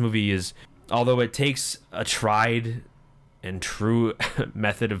 I think this movie is, although it takes a tried and true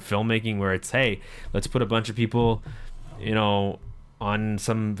method of filmmaking where it's, hey, let's put a bunch of people, you know, on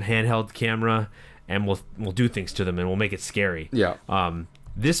some handheld camera and we'll do things to them and we'll make it scary. Yeah.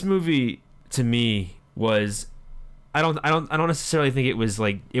 This movie to me was, I don't necessarily think it was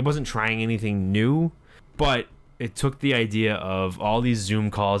like, it wasn't trying anything new, but it took the idea of all these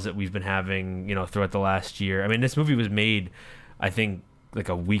Zoom calls that we've been having, you know, throughout the last year. I mean, this movie was made, I think, like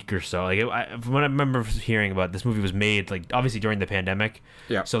a week or so. Like from what I remember hearing about, this movie was made like obviously during the pandemic.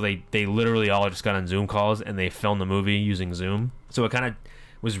 Yeah. So they literally all just got on Zoom calls and they filmed the movie using Zoom. So it kind of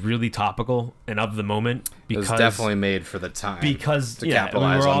was really topical and of the moment, because it was definitely made for the time. Because to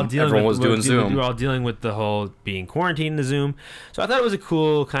capitalize everyone was doing Zoom. We were all dealing with the whole being quarantined in Zoom. So I thought it was a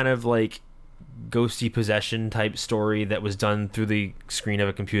cool kind of like ghosty possession type story that was done through the screen of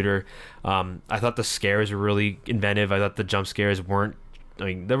a computer. I thought the scares were really inventive. I thought the jump scares weren't, I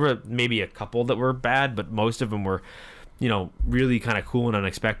mean, there were maybe a couple that were bad, but most of them were, you know, really kind of cool and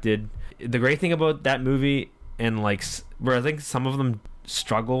unexpected. The great thing about that movie, and like where I think some of them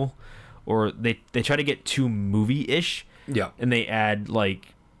struggle, or they try to get too movie-ish. Yeah. And they add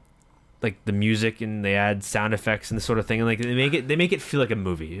like the music, and they add sound effects and this sort of thing, and like they make it feel like a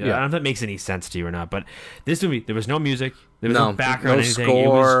movie. Yeah. I don't know if that makes any sense to you or not, but this movie, there was no music, there was no background, no anything.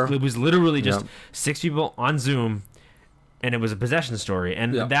 score. It was literally just 6 people on Zoom, and it was a possession story,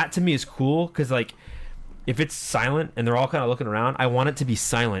 and that to me is cool because like if it's silent and they're all kind of looking around, I want it to be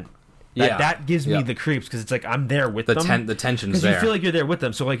silent. That gives me the creeps because it's like I'm there with them. The tension's because there. you feel like you're there with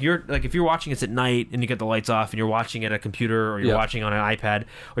them. So like if you're watching this at night and you get the lights off and you're watching at a computer or you're watching on an iPad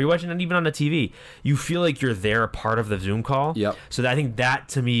or you're watching it even on the TV, you feel like you're there, a part of the Zoom call. Yep. So I think that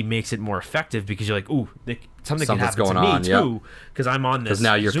to me makes it more effective because you're like, ooh, something can happen going to me on, too because I'm on this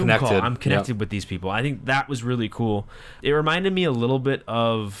now you're Zoom connected. call. I'm connected with these people. I think that was really cool. It reminded me a little bit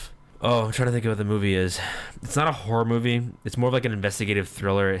of. Oh, I'm trying to think of what the movie is. It's not a horror movie. It's more of like an investigative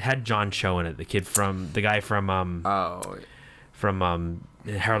thriller. It had John Cho in it, the guy from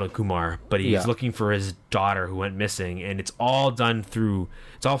Harold Kumar, but he's looking for his daughter who went missing, and it's all filmed through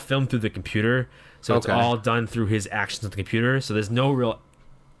the computer. So it's all done through his actions on the computer. So there's no real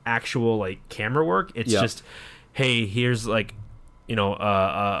actual like camera work. It's just, hey, here's like,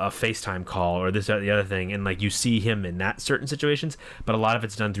 a FaceTime call or this or the other thing, and like you see him in that certain situations, but a lot of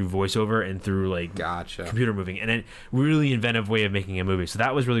it's done through voiceover and through like computer moving, and a really inventive way of making a movie. So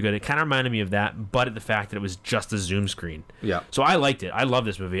that was really good. It kind of reminded me of that, but the fact that it was just a Zoom screen. Yeah. So I liked it. I love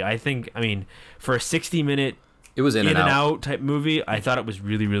this movie. I mean, for a 60-minute it was in and out type movie, I thought it was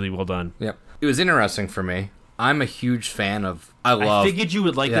really, really well done. Yep. It was interesting for me. I'm a huge fan of. I figured you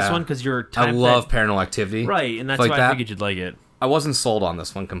would like this one because you're. I love Paranormal Activity. Right, and that's why I figured you'd like it. I wasn't sold on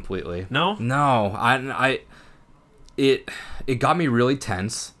this one completely. No? No. It got me really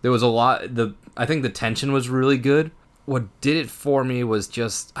tense. There was a lot. I think the tension was really good. What did it for me was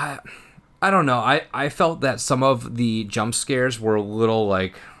just I don't know. I felt that some of the jump scares were a little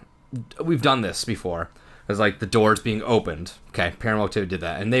like we've done this before. It was like the doors being opened. Okay, Paranormal Activity did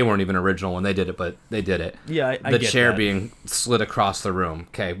that, and they weren't even original when they did it, but they did it. Yeah, I the get chair that. being slid across the room.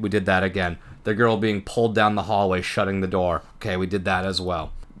 Okay, we did that again. The girl being pulled down the hallway, shutting the door. Okay, we did that as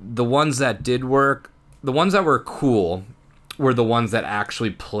well. The ones that did work, the ones that were cool, were the ones that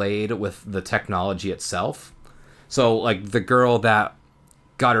actually played with the technology itself. So, like, the girl that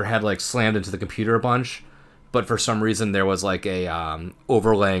got her head, like, slammed into the computer a bunch, but for some reason there was, like, a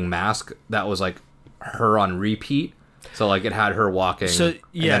overlaying mask that was, like, her on repeat. So, like, it had her walking, and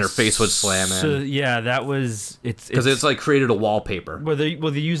then her face would slam in. So, yeah, that was... Because it's, like, created a wallpaper. Well, they're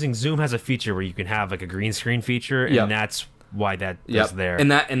using... Zoom has a feature where you can have, like, a green screen feature, and that's why that is there.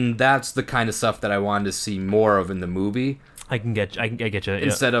 And that's the kind of stuff that I wanted to see more of in the movie. I get you.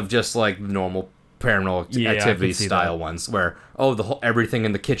 Instead of just, like, normal Paranormal Activity style ones, where, everything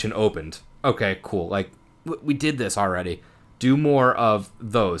in the kitchen opened. Okay, cool. Like, we did this already. Do more of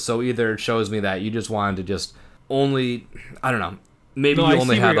those. So either it shows me that you just wanted to just... only, I don't know, maybe you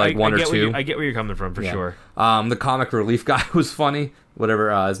only had like one or two. I get where you're coming from for sure. The comic relief guy was funny.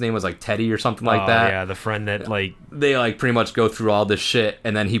 Whatever, his name was like Teddy or something like that. Yeah, the friend that like they like pretty much go through all this shit,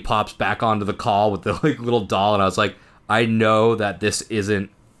 and then he pops back onto the call with the like little doll, and I was like, I know that this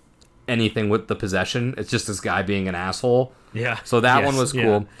isn't anything with the possession. It's just this guy being an asshole. Yeah. So that one was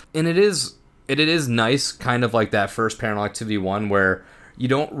cool, and it is nice, kind of like that first Paranormal Activity one where you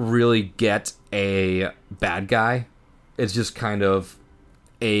don't really get a bad guy. It's just kind of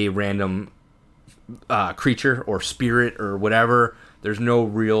a random creature or spirit or whatever. There's no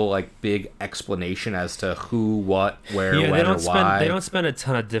real like big explanation as to who, what, where, when, or why. They don't spend a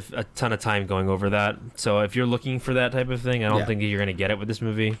ton of time going over that. So if you're looking for that type of thing, I don't think you're gonna get it with this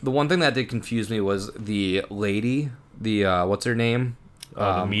movie. The one thing that did confuse me was the lady. The what's her name?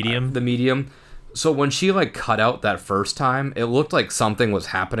 The medium. The medium. So when she like cut out that first time, it looked like something was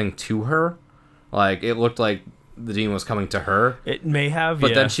happening to her. Like it looked like the demon was coming to her. It may have,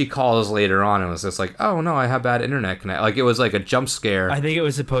 but then she calls later on and was just like, "Oh no, I have bad internet connect." Like it was like a jump scare. I think it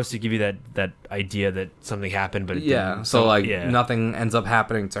was supposed to give you that idea that something happened, but it didn't. So nothing ends up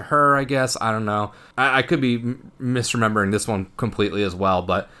happening to her. I guess I don't know. I could be misremembering this one completely as well,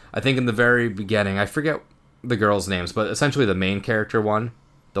 but I think in the very beginning, I forget the girls' names, but essentially the main character one.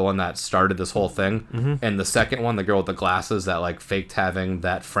 The one that started this whole thing, and the second one, the girl with the glasses that like faked having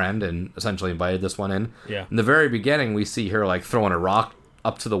that friend and essentially invited this one in. Yeah. In the very beginning, we see her like throwing a rock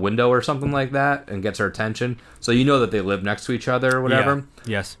up to the window or something like that and gets her attention. So you know that they live next to each other or whatever.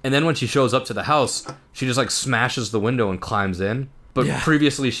 Yeah. Yes. And then when she shows up to the house, she just like smashes the window and climbs in. But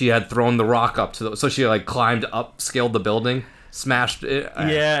previously she had thrown the rock up to so she like climbed up, scaled the building. Smashed it.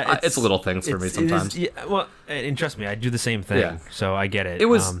 It's little things for me sometimes. Well, and trust me, I do the same thing. Yeah. So I get it. It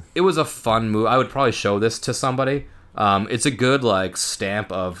was a fun movie. I would probably show this to somebody. It's a good like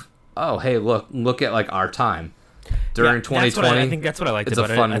stamp of, oh hey, look at like our time during 2020. I think that's what I liked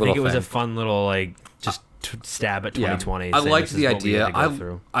about it. I think it was a fun little like just stab at 2020. I liked the idea.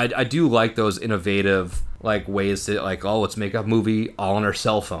 I do like those innovative like ways to like, oh, let's make a movie all on our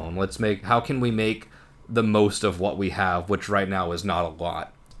cell phone. How can we make the most of what we have, which right now is not a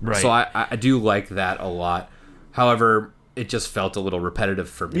lot. Right. So I do like that a lot. However, it just felt a little repetitive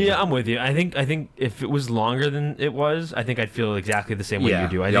for me. Yeah, I'm with you. I think if it was longer than it was, I think I'd feel exactly the same way you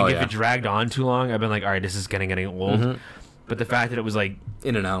do. I think if it dragged on too long, I'd been like, all right, this is getting old. Mm-hmm. But the fact that it was like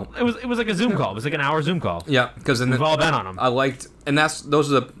in and out, it was like a Zoom call. It was like an hour Zoom call. Yeah, because we've all been on them. I liked, and that's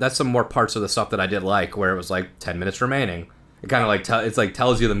some more parts of the stuff that I did like, where it was like 10 minutes remaining. It kind of like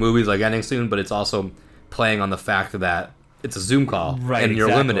tells you the movie's like ending soon, but it's also playing on the fact that it's a Zoom call, right? And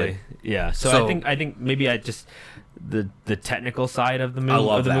you're limited. Yeah. So I think maybe I just the technical side of the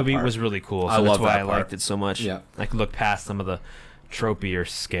movie was really cool. So that's why I liked it so much. Yeah, I could look past some of the tropier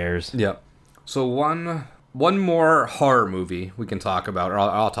scares. Yeah. So one more horror movie we can talk about, or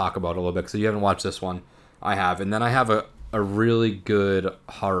I'll talk about a little bit, because you haven't watched this one. I have. And then I have a really good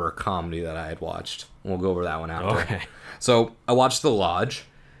horror comedy that I had watched. We'll go over that one after. Okay. So I watched The Lodge.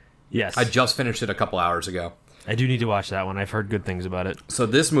 Yes. I just finished it a couple hours ago. I do need to watch that one. I've heard good things about it. So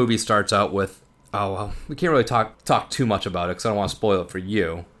this movie starts out with, we can't really talk too much about it because I don't want to spoil it for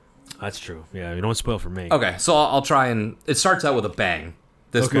you. That's true. Yeah, you don't spoil for me. Okay, so I'll try and... It starts out with a bang.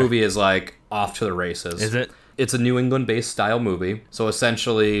 This movie is like off to the races. Is it? It's a New England-based style movie. So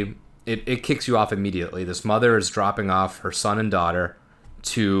essentially, it kicks you off immediately. This mother is dropping off her son and daughter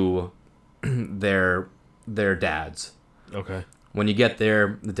to their dads. Okay. When you get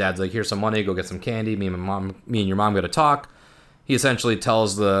there, the dad's like, here's some money, go get some candy. Me and your mom got to talk. He essentially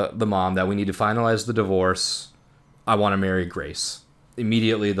tells the mom that we need to finalize the divorce. I want to marry Grace.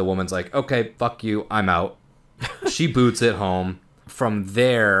 Immediately, the woman's like, okay, fuck you, I'm out. She boots it home. From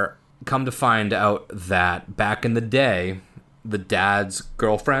there, come to find out that back in the day, the dad's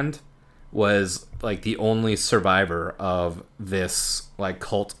girlfriend was like the only survivor of this like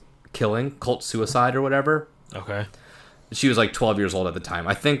cult suicide or whatever. Okay. She was like 12 years old at the time.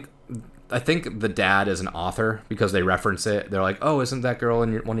 I think the dad is an author because they reference it. They're like, oh, isn't that girl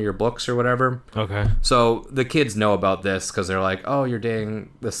in one of your books or whatever? Okay. So the kids know about this because they're like, oh, you're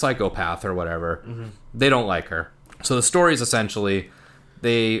dating the psychopath or whatever. Mm-hmm. They don't like her. So the story is essentially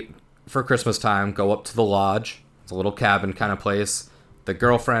they, for Christmas time, go up to the lodge. It's a little cabin kind of place. The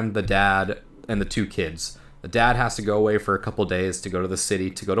girlfriend, the dad, and the two kids. The dad has to go away for a couple days to go to the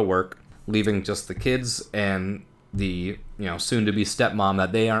city to go to work, leaving just the kids and the soon-to-be stepmom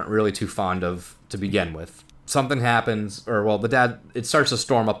that they aren't really too fond of to begin with. Something happens, the dad, it starts to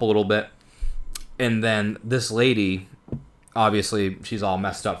storm up a little bit, and then this lady, obviously she's all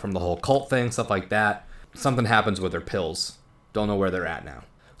messed up from the whole cult thing, stuff like that. Something happens with her pills. Don't know where they're at now.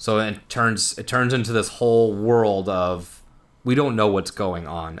 So it turns into this whole world of, we don't know what's going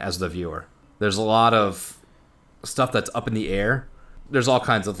on as the viewer. There's a lot of stuff that's up in the air. There's all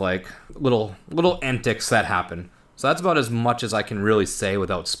kinds of like little antics that happen. So that's about as much as I can really say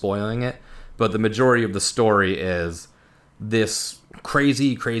without spoiling it. But the majority of the story is this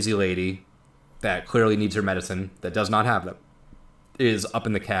crazy, crazy lady that clearly needs her medicine, that does not have them, is up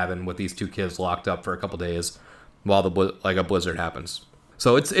in the cabin with these two kids locked up for a couple days while a blizzard happens.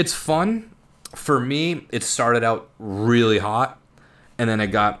 So it's fun. For me, it started out really hot, and then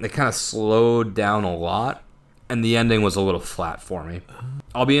it kind of slowed down a lot, and the ending was a little flat for me.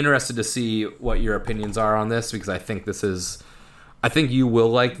 I'll be interested to see what your opinions are on this, because I think you will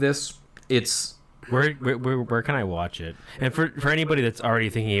like this. It's where can I watch it? And for anybody that's already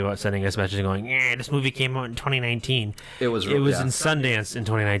thinking about sending us messages going, this movie came out in 2019. It was in Sundance in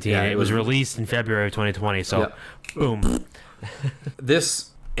 2019. Yeah, it was released in February of 2020. So, boom.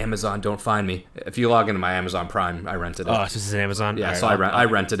 This Amazon, don't find me. If you log into my Amazon Prime, I rented it. Oh, so this is Amazon? Yeah, so I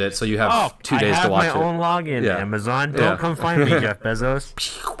rented it, so you have 2 days to watch it. I have my own login, Amazon. Don't come find me, Jeff Bezos.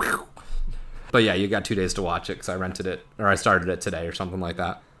 But yeah, you got 2 days to watch it because I rented it, or I started it today or something like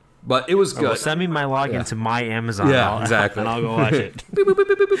that. But it was good. Well, send me my login to my Amazon. Yeah, exactly. And I'll go watch it.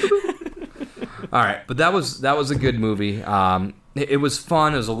 All right, but that was a good movie. It was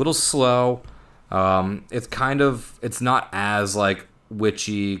fun. It was a little slow. It's not as like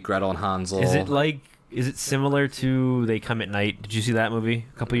witchy, Gretel and Hansel. Is it similar to They Come at Night? Did you see that movie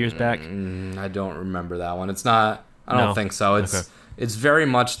a couple years back? I don't remember that one. It's not. I don't think so. It's very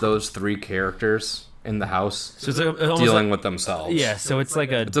much those three characters in the house, so it's dealing with themselves. Yeah, so it's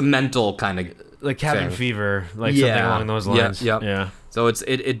a mental kind of like cabin fever, something along those lines. Yeah. So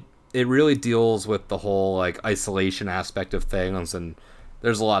it really deals with the whole like isolation aspect of things, and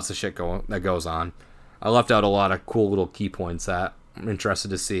there's lots of shit that goes on. I left out a lot of cool little key points that I'm interested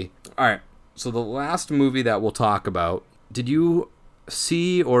to see. All right, so the last movie that we'll talk about, did you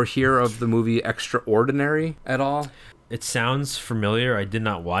see or hear of the movie Extraordinary at all? It sounds familiar. I did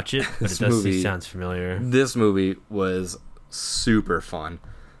not watch it, but it does sounds familiar. This movie was super fun.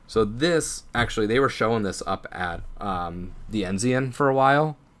 So this, actually, they were showing this up at the Enzian for a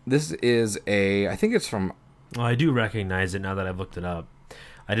while. This is I think it's from... Well, I do recognize it now that I've looked it up.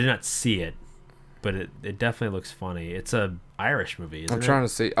 I did not see it, but it definitely looks funny. It's a Irish movie, isn't it? I'm trying to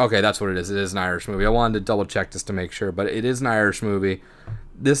see. Okay, that's what it is. It is an Irish movie. I wanted to double check just to make sure, but it is an Irish movie.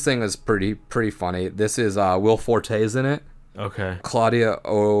 This thing is pretty funny. This is Will Forte's in it. Okay. Claudia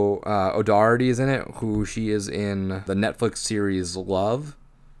O'Doherty is in it, who she is in the Netflix series Love.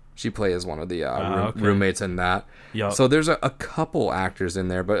 She plays one of the roommates in that. Yep. So there's a couple actors in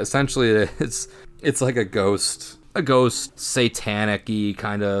there, but essentially it's like a ghost satanic-y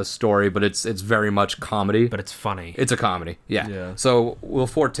kind of story, but it's very much comedy. But it's funny. It's a comedy, yeah. So Will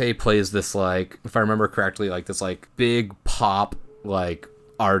Forte plays this, like, if I remember correctly, like this like big pop like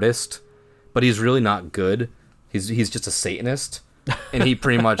artist, but he's really not good. He's just a Satanist, and he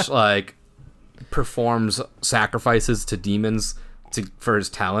pretty much like performs sacrifices to demons for his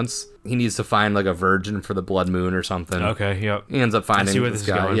talents. He needs to find like a virgin for the blood moon or something. Okay, yep. He ends up finding this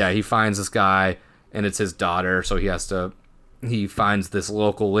guy. Going. Yeah, he finds this guy, and it's his daughter. So he finds this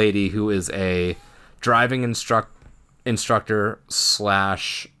local lady who is a driving instructor /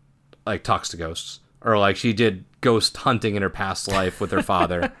 like talks to ghosts, or like she did ghost hunting in her past life with her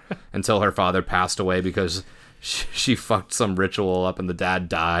father until her father passed away because she fucked some ritual up and the dad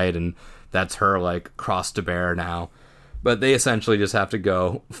died, and that's her like cross to bear now. But they essentially just have to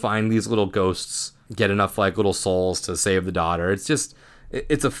go find these little ghosts, get enough like little souls to save the daughter.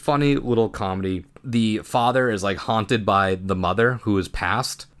 It's a funny little comedy. The father is like haunted by the mother who is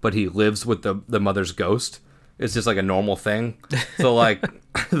passed, but he lives with the mother's ghost. It's just like a normal thing. So like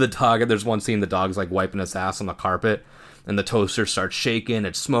the dog, there's one scene the dog's like wiping his ass on the carpet, and the toaster starts shaking,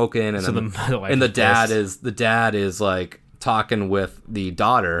 it's smoking, and so then the dad is like talking with the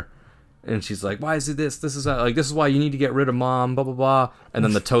daughter. And she's like, why is it this? This is like, this is why you need to get rid of mom, blah, blah, blah. And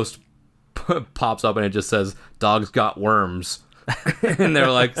then the toast pops up and it just says, dog's got worms. And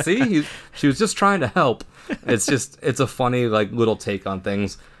they're like, see, she was just trying to help. It's a funny, like, little take on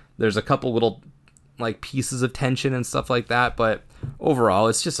things. There's a couple little, like, pieces of tension and stuff like that. But overall,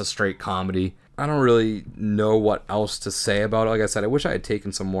 it's just a straight comedy. I don't really know what else to say about it. Like I said, I wish I had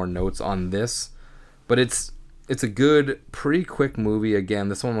taken some more notes on this. But it's a good, pretty quick movie. Again,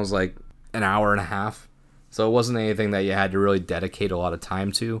 this one was like an hour and a half, so it wasn't anything that you had to really dedicate a lot of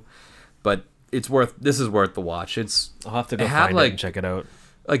time to, but this is worth the watch. I'll have to go find it and check it out.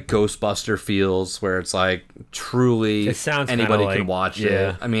 Like Ghostbuster feels, where it's like truly it sounds anybody like, can watch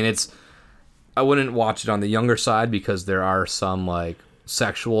it. I mean, I wouldn't watch it on the younger side because there are some like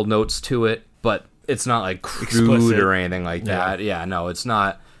sexual notes to it, but it's not like crude explicit or anything like that. Yeah, no, it's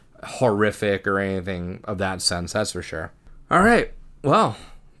not horrific or anything of that sense, that's for sure. All right, well,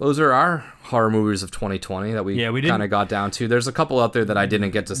 those are our horror movies of 2020 that we kind of got down to. There's a couple out there that I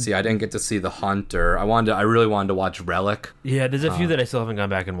didn't get to see. I didn't get to see The Hunt, or I really wanted to watch Relic. Yeah, there's a few that I still haven't gone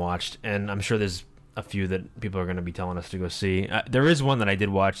back and watched, and I'm sure there's a few that people are going to be telling us to go see. There is one that I did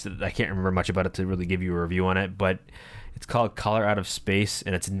watch that I can't remember much about it to really give you a review on it, but it's called Color Out of Space,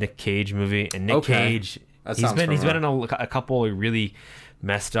 and it's a Nick Cage movie. And Nick Cage, he's been in a couple of really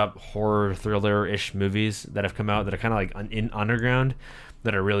messed up horror thriller-ish movies that have come out that are kind of like in underground,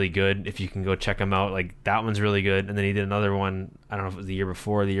 that are really good. If you can go check them out, like that one's really good. And then he did another one, I don't know if it was the year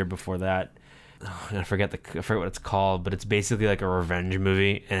before that. Oh, I forget what it's called, but it's basically like a revenge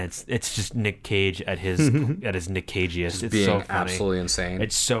movie, and it's just Nick Cage at his at his Nick Cageiest. It's so funny. Absolutely insane.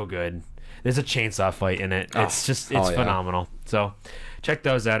 It's so good. There's a chainsaw fight in it. It's phenomenal. So check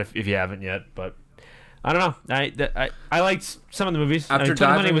those out if you haven't yet. But I don't know. I liked some of the movies. After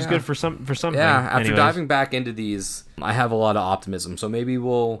Total Money was good for something. Yeah, after diving back into these, I have a lot of optimism. So maybe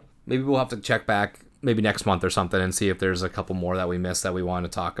we'll have to check back maybe next month or something and see if there's a couple more that we missed that we want to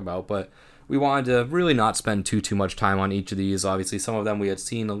talk about. But we wanted to really not spend too much time on each of these. Obviously, some of them we had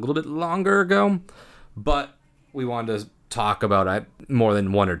seen a little bit longer ago, but we wanted to talk about more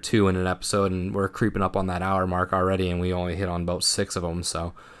than one or two in an episode, and we're creeping up on that hour mark already, and we only hit on about 6 of them.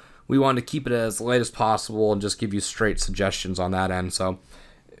 So we wanted to keep it as light as possible and just give you straight suggestions on that end. So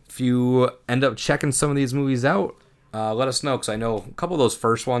if you end up checking some of these movies out, let us know, because I know a couple of those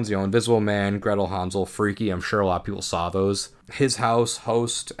first ones, Invisible Man, Gretel, Hansel, Freaky, I'm sure a lot of people saw those. His House,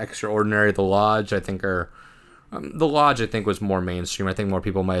 Host, Extraordinary, The Lodge, I think The Lodge, I think, was more mainstream. I think more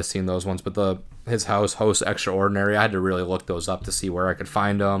people might have seen those ones, but His House, Host, Extraordinary, I had to really look those up to see where I could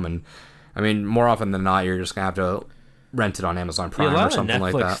find them, and I mean, more often than not, you're just gonna have to rent it on Amazon Prime a lot or something of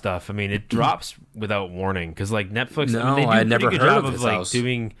Netflix like that. stuff. I mean, it drops without warning because like Netflix, No, they do I a never pretty good heard job of of this like house.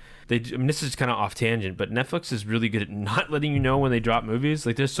 doing. I mean, this is kind of off tangent, but Netflix is really good at not letting you know when they drop movies.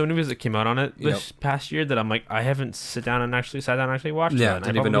 Like, there's so many movies that came out on it this past year that I'm like, I haven't sat down and actually watched it. Yeah, And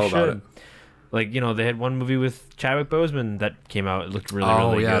didn't I even know probably about it. Like, they had one movie with Chadwick Boseman that came out. It looked really,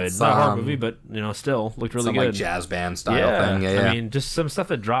 really yeah, good. it's, Not a horror movie, but still looked really Some good. like jazz band style thing. Yeah, I mean, just some stuff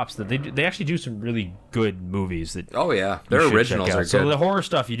that drops that they actually do some really good movies that. oh yeah, you their should originals check out. are good. So the horror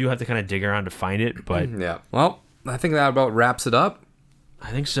stuff, you do have to kind of dig around to find it, but Yeah. Well, I think that about wraps it up. I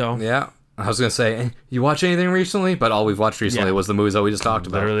think so. Yeah. I was gonna say, you watch anything recently? But all we've watched recently was the movies that we just talked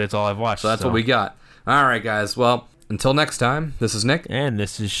about. Literally, that's all I've watched. So that's what we got. All right, guys. Well, until next time, this is Nick. And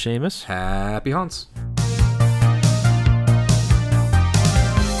this is Shamus. Happy haunts.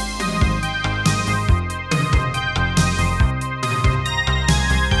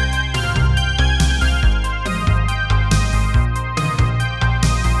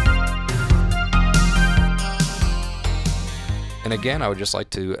 And again, I would just like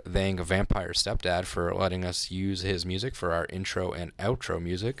to thank Vampire Stepdad for letting us use his music for our intro and outro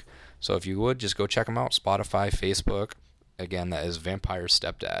music. So if you would, just go check him out. Spotify, Facebook. Again, that is Vampire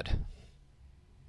Stepdad.